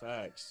on.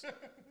 Facts.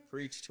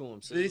 Preach to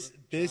him. This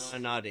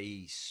not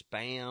a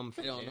spam.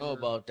 They don't know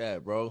about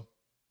that, bro.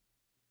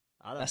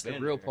 That's the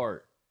real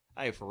part.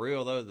 Hey, for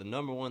real though, the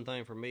number one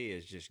thing for me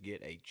is just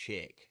get a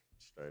check.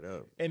 Straight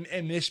up.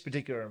 In this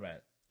particular event.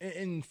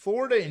 In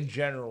Florida in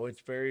general, it's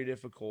very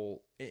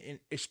difficult,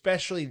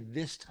 especially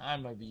this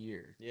time of the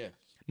year. Yeah.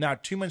 Now,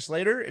 2 months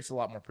later, it's a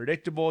lot more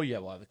predictable. You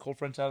have a lot of the cold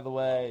fronts out of the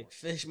way.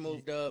 Fish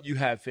moved up. You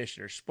have fish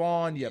that are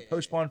spawned. You have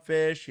post-spawn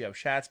fish. You have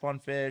shad spawn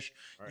fish.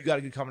 Right. You got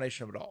a good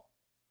combination of it all.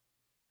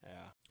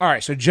 Yeah. All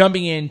right, so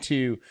jumping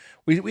into,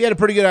 we had a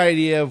pretty good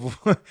idea of,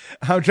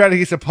 I'm trying to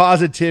get some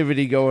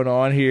positivity going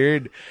on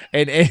here,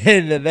 and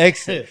the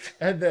next,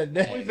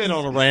 we've been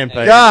on a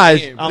rampage.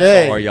 Guys,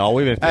 I'm sorry, y'all.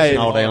 We've been fishing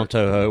all day on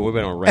Toho. We've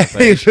been on a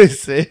rampage.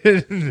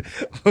 Listen.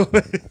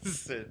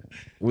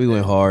 We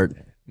went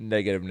hard.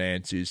 Negative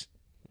Nancy's.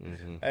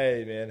 Mm-hmm.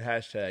 Hey man,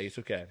 hashtag, it's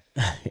okay.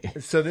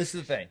 So this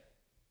is the thing.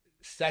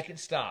 Second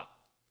stop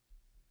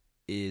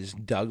is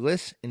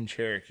Douglas and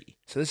Cherokee.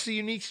 So this is a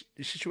unique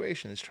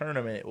situation. This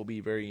tournament will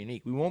be very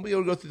unique. We won't be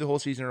able to go through the whole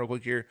season real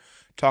quick here.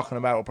 Talking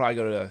about, we'll probably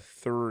go to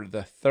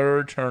the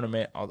third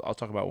tournament. I'll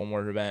talk about one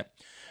more event.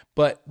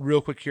 But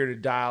real quick here to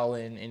dial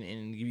in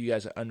and give you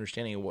guys an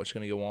understanding of what's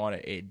going to go on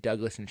at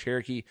Douglas and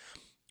Cherokee.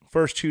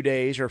 First 2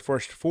 days or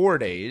first 4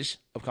 days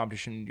of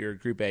competition, your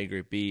Group A,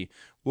 Group B,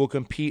 will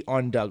compete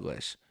on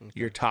Douglas. Okay.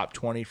 Your top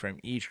 20 from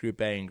each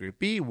Group A and Group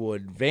B will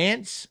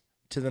advance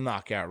to the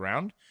knockout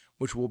round,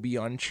 which will be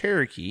on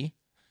Cherokee,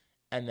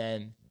 and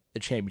then the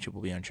championship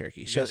will be on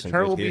Cherokee. So the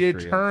tournament will be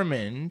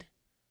determined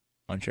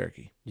on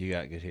Cherokee. You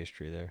got good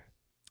history there.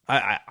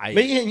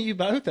 Me and you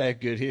both have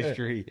good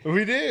history.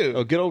 We do.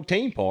 A good old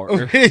team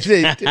partner.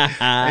 It's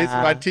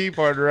my team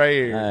partner right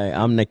here.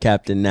 I'm the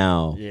captain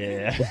now.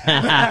 Yeah.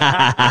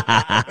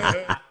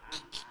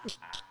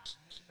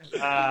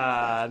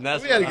 And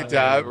that's We had a good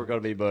time. We're going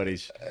to be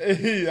buddies.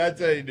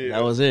 That's how you do.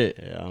 That was it.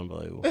 Yeah,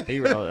 unbelievable. He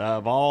rode,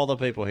 of all the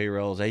people he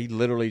rolls, he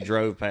literally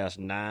drove past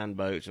 9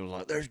 boats and was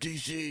like, "There's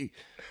DC."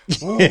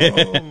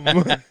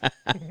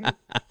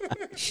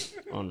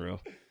 Unreal.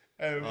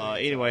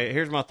 Anyway,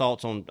 here's my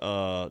thoughts on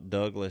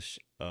Douglas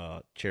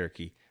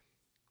Cherokee.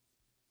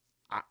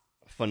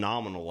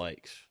 Phenomenal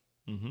lakes.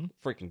 Mm-hmm.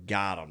 Freaking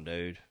got them,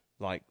 dude.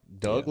 Like,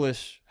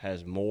 Douglas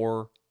has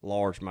more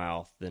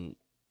largemouth than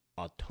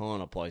a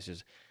ton of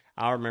places.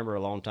 I remember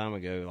a long time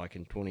ago, like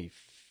in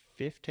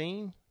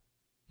 2016.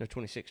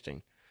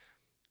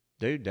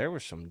 Dude, there were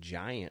some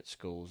giant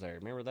schools there.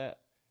 Remember that?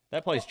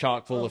 That place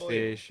chock full of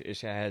fish. It's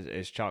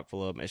chock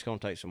full of them. It's going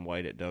to take some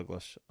weight at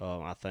Douglas.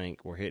 I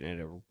think we're hitting it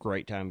at a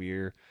great time of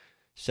year.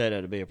 Set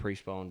up to be a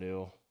pre-spawn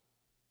deal.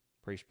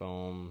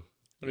 Pre-spawn.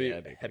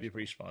 Heavy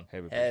pre-spawn.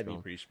 Heavy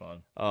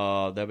pre-spawn.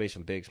 There'll be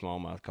some big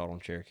smallmouth caught on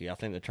Cherokee. I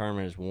think the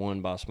tournament is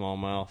won by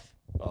smallmouth.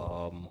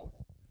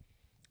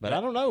 But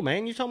I don't know,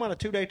 man. You're talking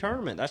about a 2-day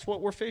tournament. That's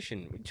what we're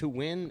fishing. To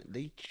win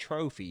the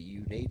trophy,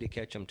 you need to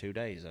catch them 2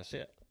 days. That's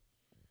it.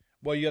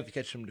 Well, you have to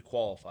catch them to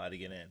qualify to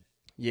get in.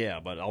 Yeah,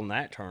 but on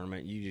that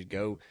tournament, you just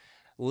go.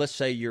 Let's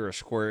say you're a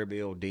square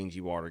bill dingy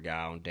water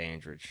guy on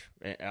Dandridge,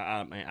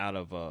 out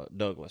of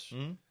Douglas.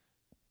 Mm-hmm.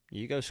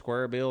 You go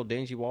square bill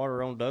dingy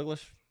water on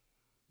Douglas,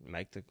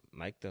 make the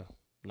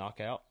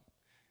knockout.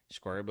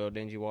 Square bill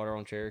dingy water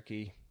on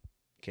Cherokee,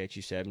 catch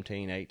you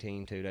 17,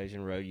 18, 2 days in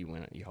a row. You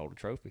win it. You hold a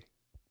trophy.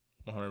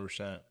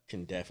 100%.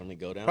 Can definitely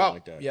go down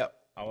like that. Yep.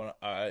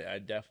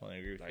 I definitely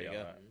agree with you on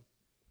that.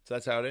 So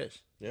that's how it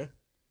is. Yeah.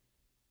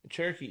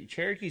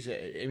 Cherokee's.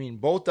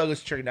 Both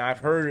Douglas and Cherokee. Now I've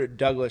heard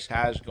Douglas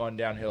has gone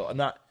downhill.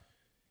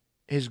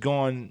 Has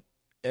gone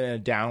in a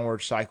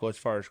downward cycle as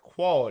far as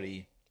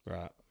quality.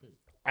 Right.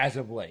 As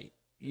of late,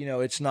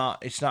 it's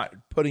not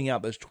putting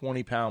out those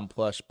 20-pound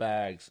plus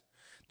bags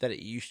that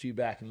it used to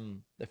back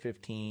in the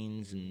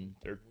 15s and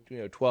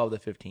 12 to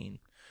 15.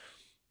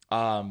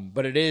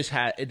 But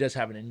it does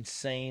have an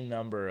insane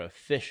number of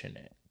fish in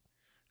it.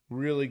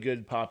 Really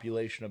good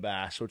population of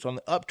bass. So it's on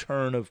the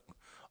upturn of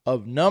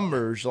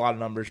numbers, a lot of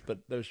numbers, but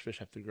those fish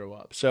have to grow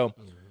up. So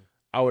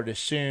I would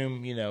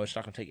assume, it's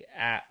not going to take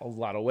a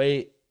lot of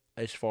weight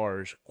as far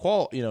as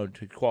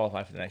to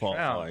qualify for the next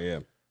round. Yeah.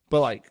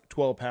 But like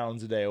 12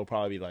 pounds a day will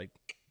probably be like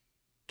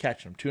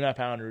catching them. 2.5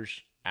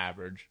 pounders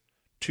average,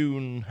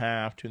 2.5,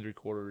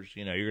 2.75.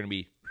 You're going to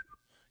be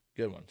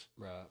good ones.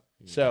 Right.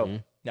 So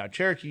now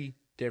Cherokee,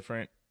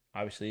 different.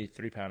 Obviously,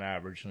 3-pound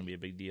average is going to be a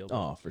big deal.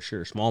 Oh, for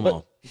sure,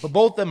 smallmouth. But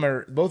both of them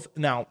are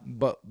now.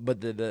 But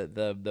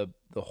the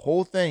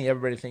whole thing,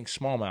 everybody thinks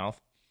smallmouth,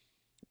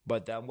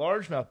 but that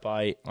largemouth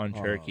bite on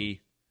Cherokee,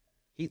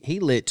 he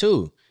lit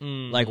too.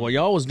 Like while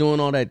y'all was doing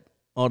all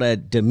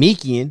that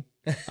Demikian,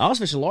 I was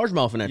fishing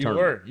largemouth in that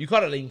tournament. You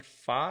caught it like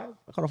 5?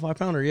 I caught a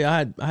 5-pounder.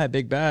 Yeah, I had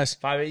big bass.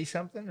 580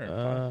 something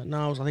or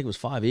no, I think it was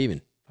 5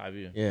 even. 5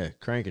 even. Yeah,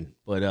 cranking.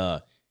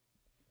 But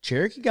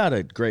Cherokee got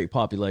a great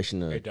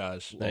population of it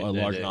does.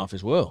 largemouth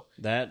as well.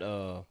 That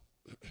whole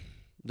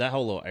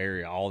little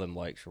area, all them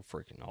lakes are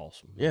freaking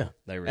awesome. Yeah,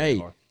 they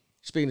really are.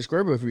 Speaking of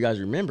square bill, if you guys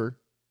remember,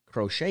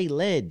 Crochet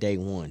led day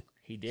 1.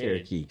 He did.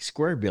 Cherokee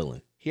square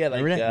billing. He had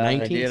like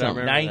 19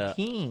 something.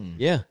 19.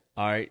 Yeah.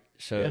 All right.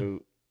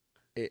 So,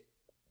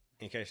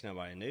 in case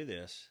nobody knew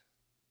this,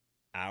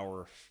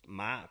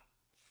 my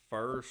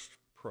first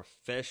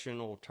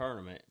professional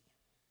tournament,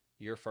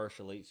 your first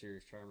Elite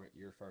Series tournament,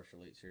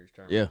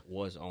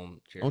 was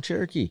on Cherokee. On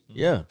Cherokee.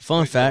 Yeah.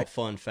 Fun fact.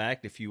 Fun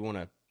fact, if you want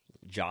to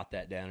jot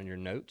that down in your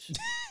notes.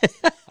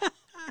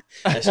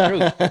 That's true.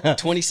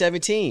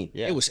 2017.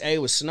 Yeah. It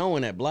was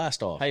snowing at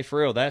blast off. Hey, for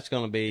real, that's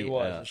going to be. It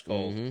was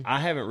cold. I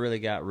haven't really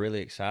got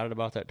excited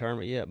about that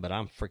tournament yet, but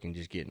I'm freaking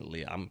just getting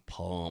lit. I'm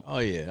pumped. Oh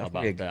yeah,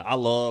 about that. I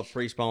love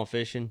pre-spawn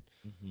fishing.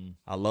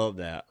 I love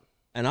that.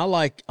 And I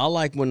like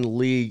when the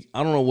league.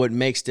 I don't know what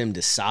makes them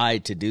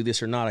decide to do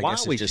this or not. I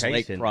guess it's just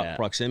lake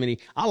proximity.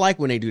 I like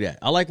when they do that.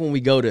 I like when we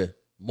go to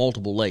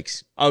multiple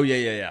lakes. Oh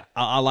yeah.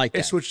 I like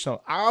that. Switch some.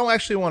 I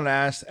actually want to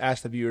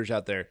ask the viewers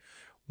out there.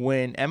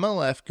 When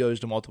MLF goes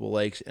to multiple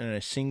lakes in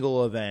a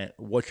single event,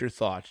 what's your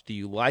thoughts? Do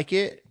you like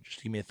it?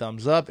 Just give me a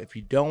thumbs up. If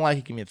you don't like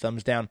it, give me a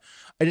thumbs down.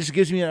 It just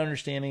gives me an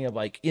understanding of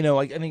I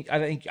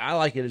think I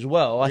like it as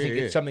well. I think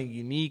it's something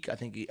unique. I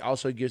think it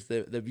also gives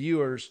the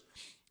viewers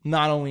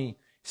not only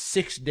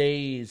 6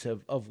 days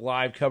of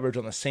live coverage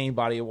on the same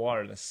body of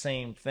water, the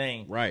same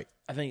thing. Right.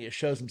 I think it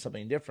shows them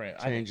something different.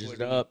 Changes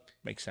it up.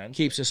 Makes sense.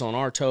 Keeps us on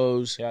our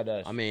toes. Yeah, it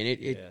does. I mean,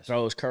 it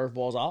throws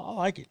curveballs. I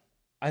like it.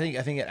 I think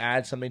it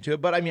adds something to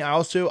it. But I mean, I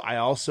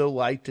also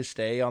like to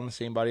stay on the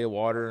same body of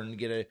water and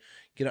get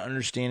an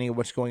understanding of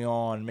what's going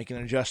on, making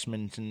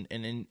adjustments, and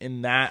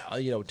in that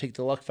take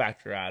the luck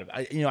factor out of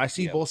it. I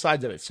see both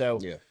sides of it. So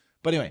yeah.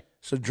 But anyway,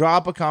 so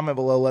drop a comment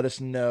below. Let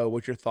us know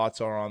what your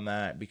thoughts are on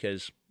that,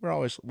 because we're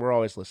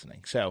always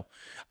listening. So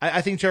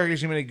I think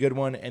Turkey's gonna be a good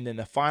one. And then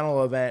the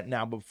final event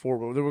now before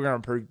we're gonna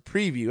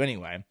preview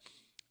anyway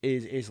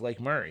is Lake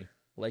Murray,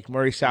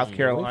 South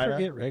Carolina. We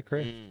forget Red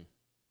Creek.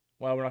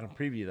 Well, we're not gonna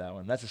preview that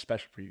one. That's a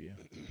special preview.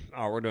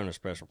 Oh, we're doing a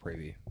special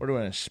preview.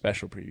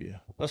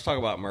 Let's talk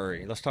about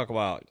Murray. Let's talk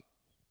about.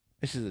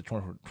 This is the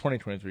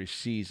 2023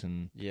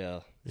 season. Yeah.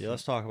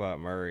 Let's talk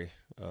about Murray.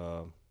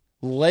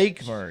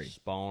 Lake Murray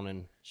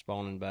spawning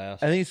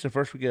bass. I think it's the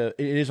first week. It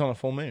is on a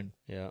full moon.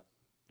 Yeah.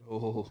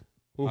 Oh,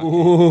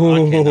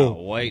 I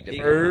cannot wait to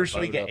First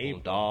be week of on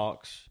April.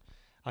 docks.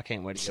 I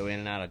can't wait to go in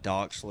and out of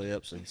dock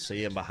slips and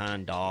see them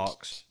behind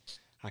docks.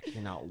 I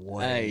cannot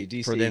wait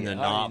DC, for them to I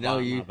not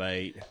already know bite my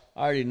bait.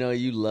 I already know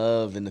you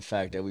love in the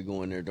fact that we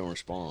go in there during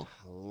spawn.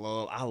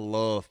 I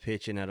love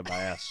pitching at a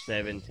bass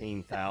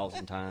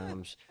 17,000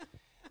 times.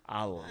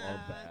 I love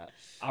that.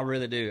 I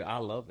really do. I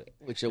love it.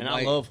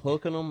 I love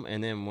hooking them,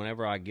 and then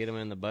whenever I get them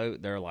in the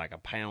boat, they're like a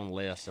pound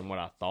less than what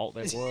I thought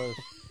they was.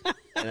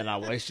 And then I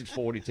wasted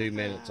 42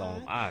 minutes on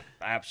them. I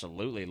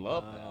absolutely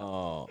love that.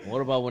 Oh,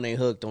 what about when they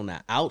hooked on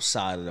the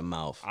outside of the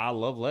mouth? I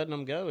love letting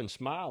them go and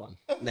smiling.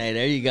 Hey,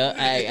 there you go.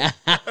 Hey.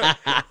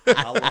 I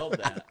love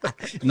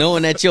that.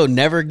 Knowing that you'll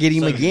never get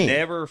him again.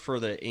 Never for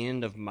the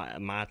end of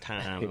my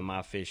time and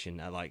my fishing.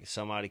 I like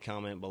somebody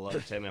comment below,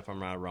 tell me if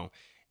I'm right or wrong.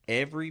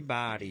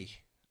 Everybody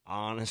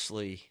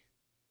honestly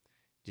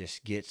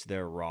just gets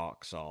their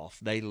rocks off.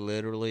 They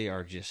literally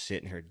are just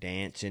sitting here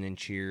dancing and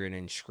cheering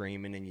and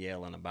screaming and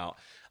yelling about,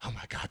 oh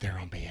my God, they're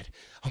on bed.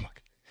 Oh my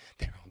God,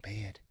 they're on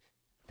bed.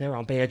 They're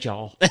on bed,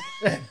 y'all.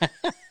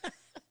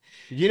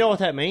 You know what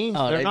that means?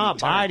 Oh, they're not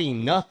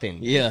biting nothing.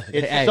 Yeah.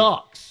 It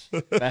sucks.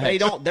 They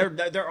don't.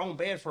 They're on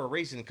bed for a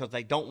reason because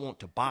they don't want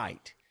to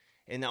bite.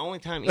 And the only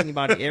time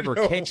anybody ever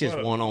catches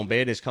one on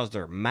bed is because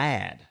they're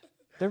mad.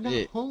 They're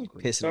not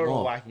hungry. Pissing them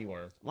off. Wacky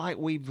worm. Like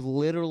we've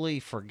literally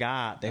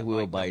forgot They that, will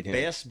like, bite the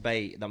him. best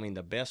bait. I mean,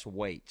 the best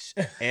weights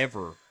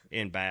ever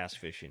in bass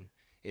fishing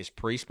is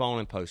pre-spawn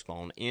and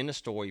post-spawn in the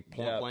story,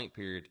 point blank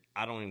period.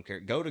 I don't even care.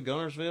 Go to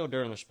Gunnersville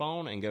during the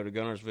spawn and go to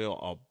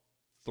Gunnersville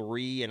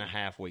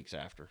 3.5 weeks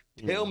after.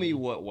 Tell me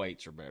what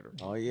weights are better.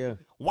 Oh, yeah.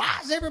 Why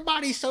is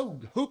everybody so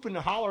hooping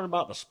and hollering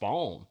about the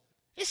spawn?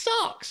 It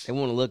sucks. They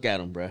want to look at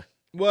them, bro.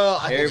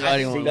 Well, Everybody I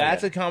think wanna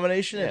that's look a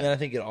combination, and then I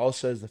think it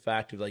also is the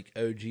fact of like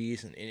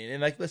OGs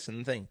and like listen,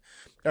 the thing.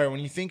 All right, when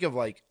you think of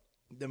like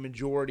the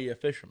majority of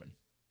fishermen,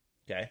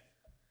 okay,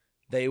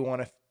 they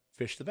want to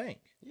fish the bank,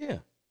 Yeah.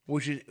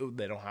 which is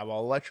they don't have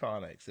all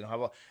electronics, they don't have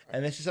all,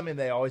 and this is something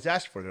they always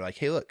ask for. They're like,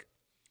 hey, look,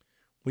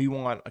 we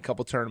want a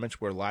couple tournaments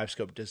where live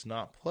scope does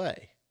not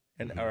play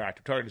and or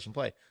active target doesn't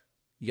play.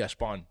 You got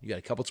spawn, you got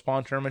a couple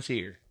spawn tournaments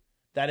here.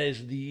 That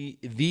is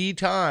the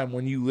time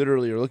when you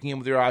literally are looking in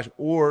with your eyes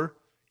or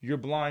you're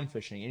blind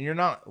fishing and you're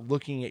not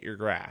looking at your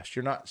grass.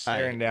 You're not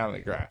staring down at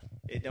the grass.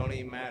 It don't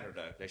even matter,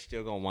 though. They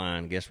still going to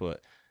whine. Guess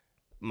what?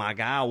 My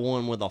guy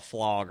won with a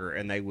flogger,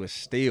 and they was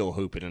still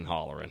hooping and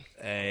hollering.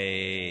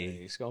 Hey,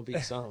 it's going to be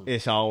something.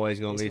 It's always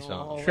going to be It's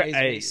gonna something.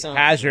 always be something.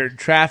 Hazard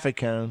traffic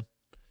cone.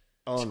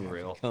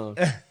 Unreal.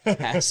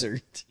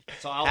 Hazard.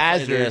 So I'll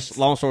say this.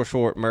 Long story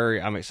short,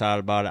 Murray, I'm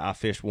excited about it. I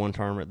fished one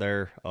tournament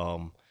there,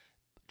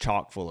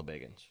 chock full of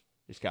biggins.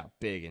 It's got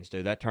biggins,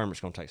 dude. That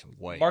tournament's going to take some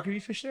weight. Mark, have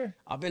you fished there?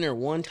 I've been there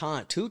one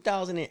time,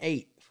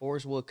 2008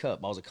 Forest Wood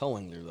Cup. I was a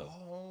co-angler, though.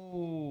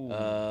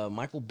 Oh.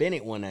 Michael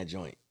Bennett won that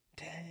joint.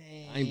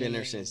 Dang. I ain't been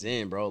there since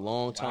then, bro.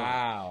 Long time.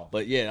 Wow.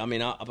 But yeah, I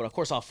mean, but of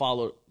course I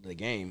followed the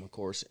game, of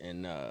course,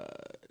 and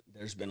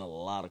there's been a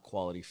lot of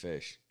quality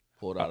fish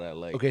pulled out of that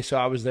lake. Okay, so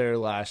I was there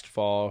last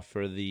fall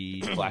for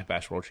the Black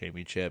Bass World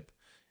Championship,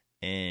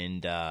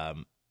 and yeah,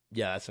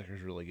 that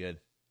sucker's really good.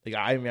 Like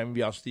I'm gonna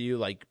be honest with you,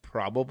 like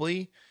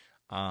probably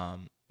top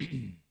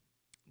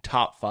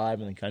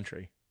 5 in the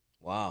country.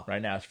 Wow.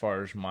 Right now, as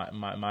far as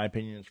my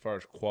opinion, as far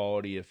as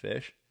quality of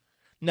fish.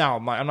 Now,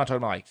 I'm not talking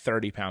about like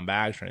 30-pound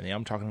bags or anything.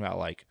 I'm talking about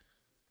like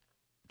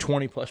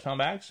 20+ pound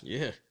bags.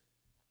 Yeah.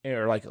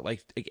 Or like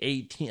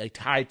 18, like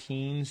high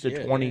teens to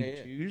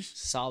 22s. Yeah.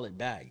 Solid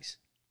bags.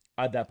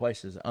 That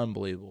place is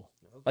unbelievable.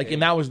 Okay. Like,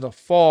 and that was the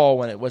fall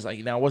when it was like,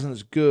 now it wasn't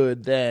as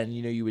good then,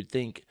 you would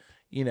think,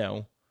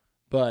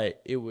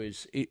 but it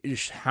was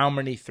just how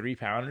many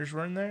 3-pounders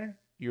were in there?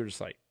 You were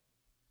just like,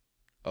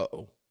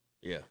 uh-oh.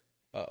 Yeah.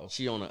 Uh-oh.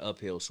 She on an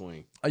uphill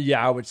swing.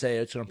 Yeah, I would say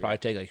it's going to probably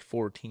take like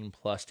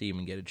 14+ to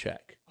even get a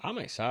check. I'm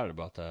excited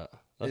about that.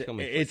 That's gonna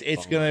be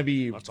it's going to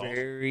be That's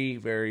very,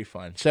 very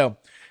fun. So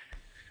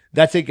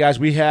that's it, guys.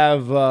 We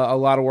have a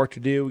lot of work to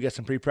do. We got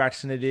some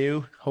pre-practicing to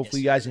do.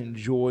 Hopefully you guys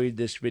enjoyed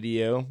this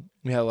video.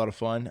 We had a lot of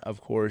fun.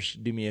 Of course,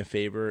 do me a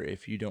favor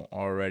if you don't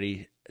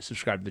already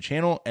subscribe to the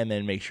channel, and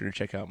then make sure to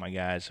check out my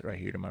guys right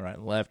here to my right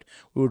and left.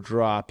 We will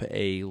drop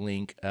a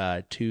link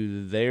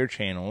to their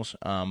channels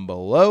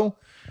below.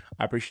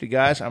 I appreciate it,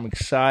 guys. I'm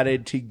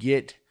excited to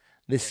get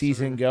this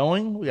season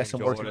going. We got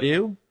some work to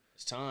do.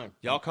 It's time.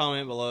 Y'all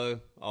comment below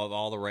of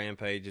all the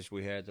rampages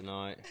we had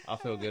tonight. I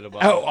feel good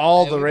about Oh, it.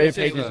 all Hey, the we-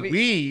 rampages.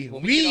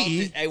 when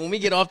We when we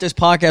get off this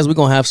podcast, we're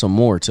going to have some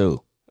more,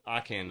 too. I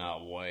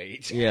cannot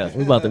wait. Yeah,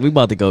 we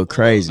about to go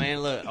crazy.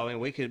 Man, look, I mean,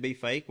 we could be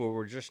fake, but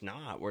we're just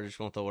not. We're just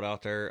going to throw it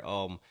out there.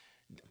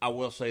 I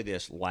will say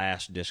this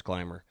last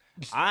disclaimer.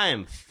 I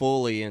am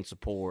fully in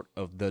support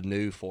of the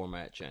new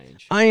format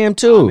change. I am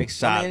too. I'm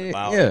excited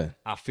about it.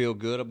 I feel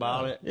good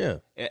about it.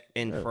 Yeah.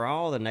 And for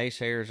all the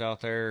naysayers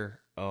out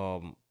there,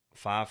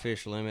 5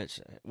 fish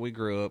limits, we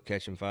grew up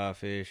catching 5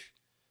 fish.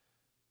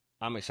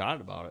 I'm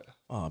excited about it.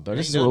 Oh, but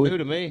this Ain't is what nothing new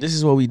to me. This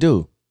is what we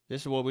do.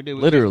 This is what we do.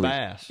 We Literally.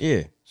 catch bass.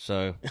 Yeah.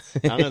 So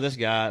I know this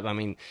guy. I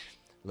mean,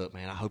 look,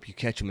 man. I hope you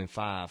catch him in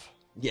 5.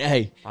 Yeah.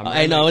 Hey, I mean,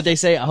 I know what they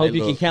say. I hope you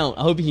can look. count.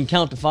 I hope you can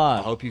count to 5.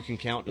 I hope you can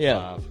count to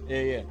Yeah. 5.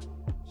 Yeah.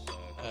 So,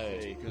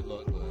 hey, good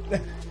luck,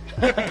 bud.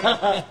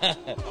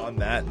 On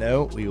that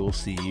note, we will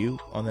see you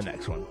on the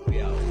next one.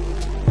 We out.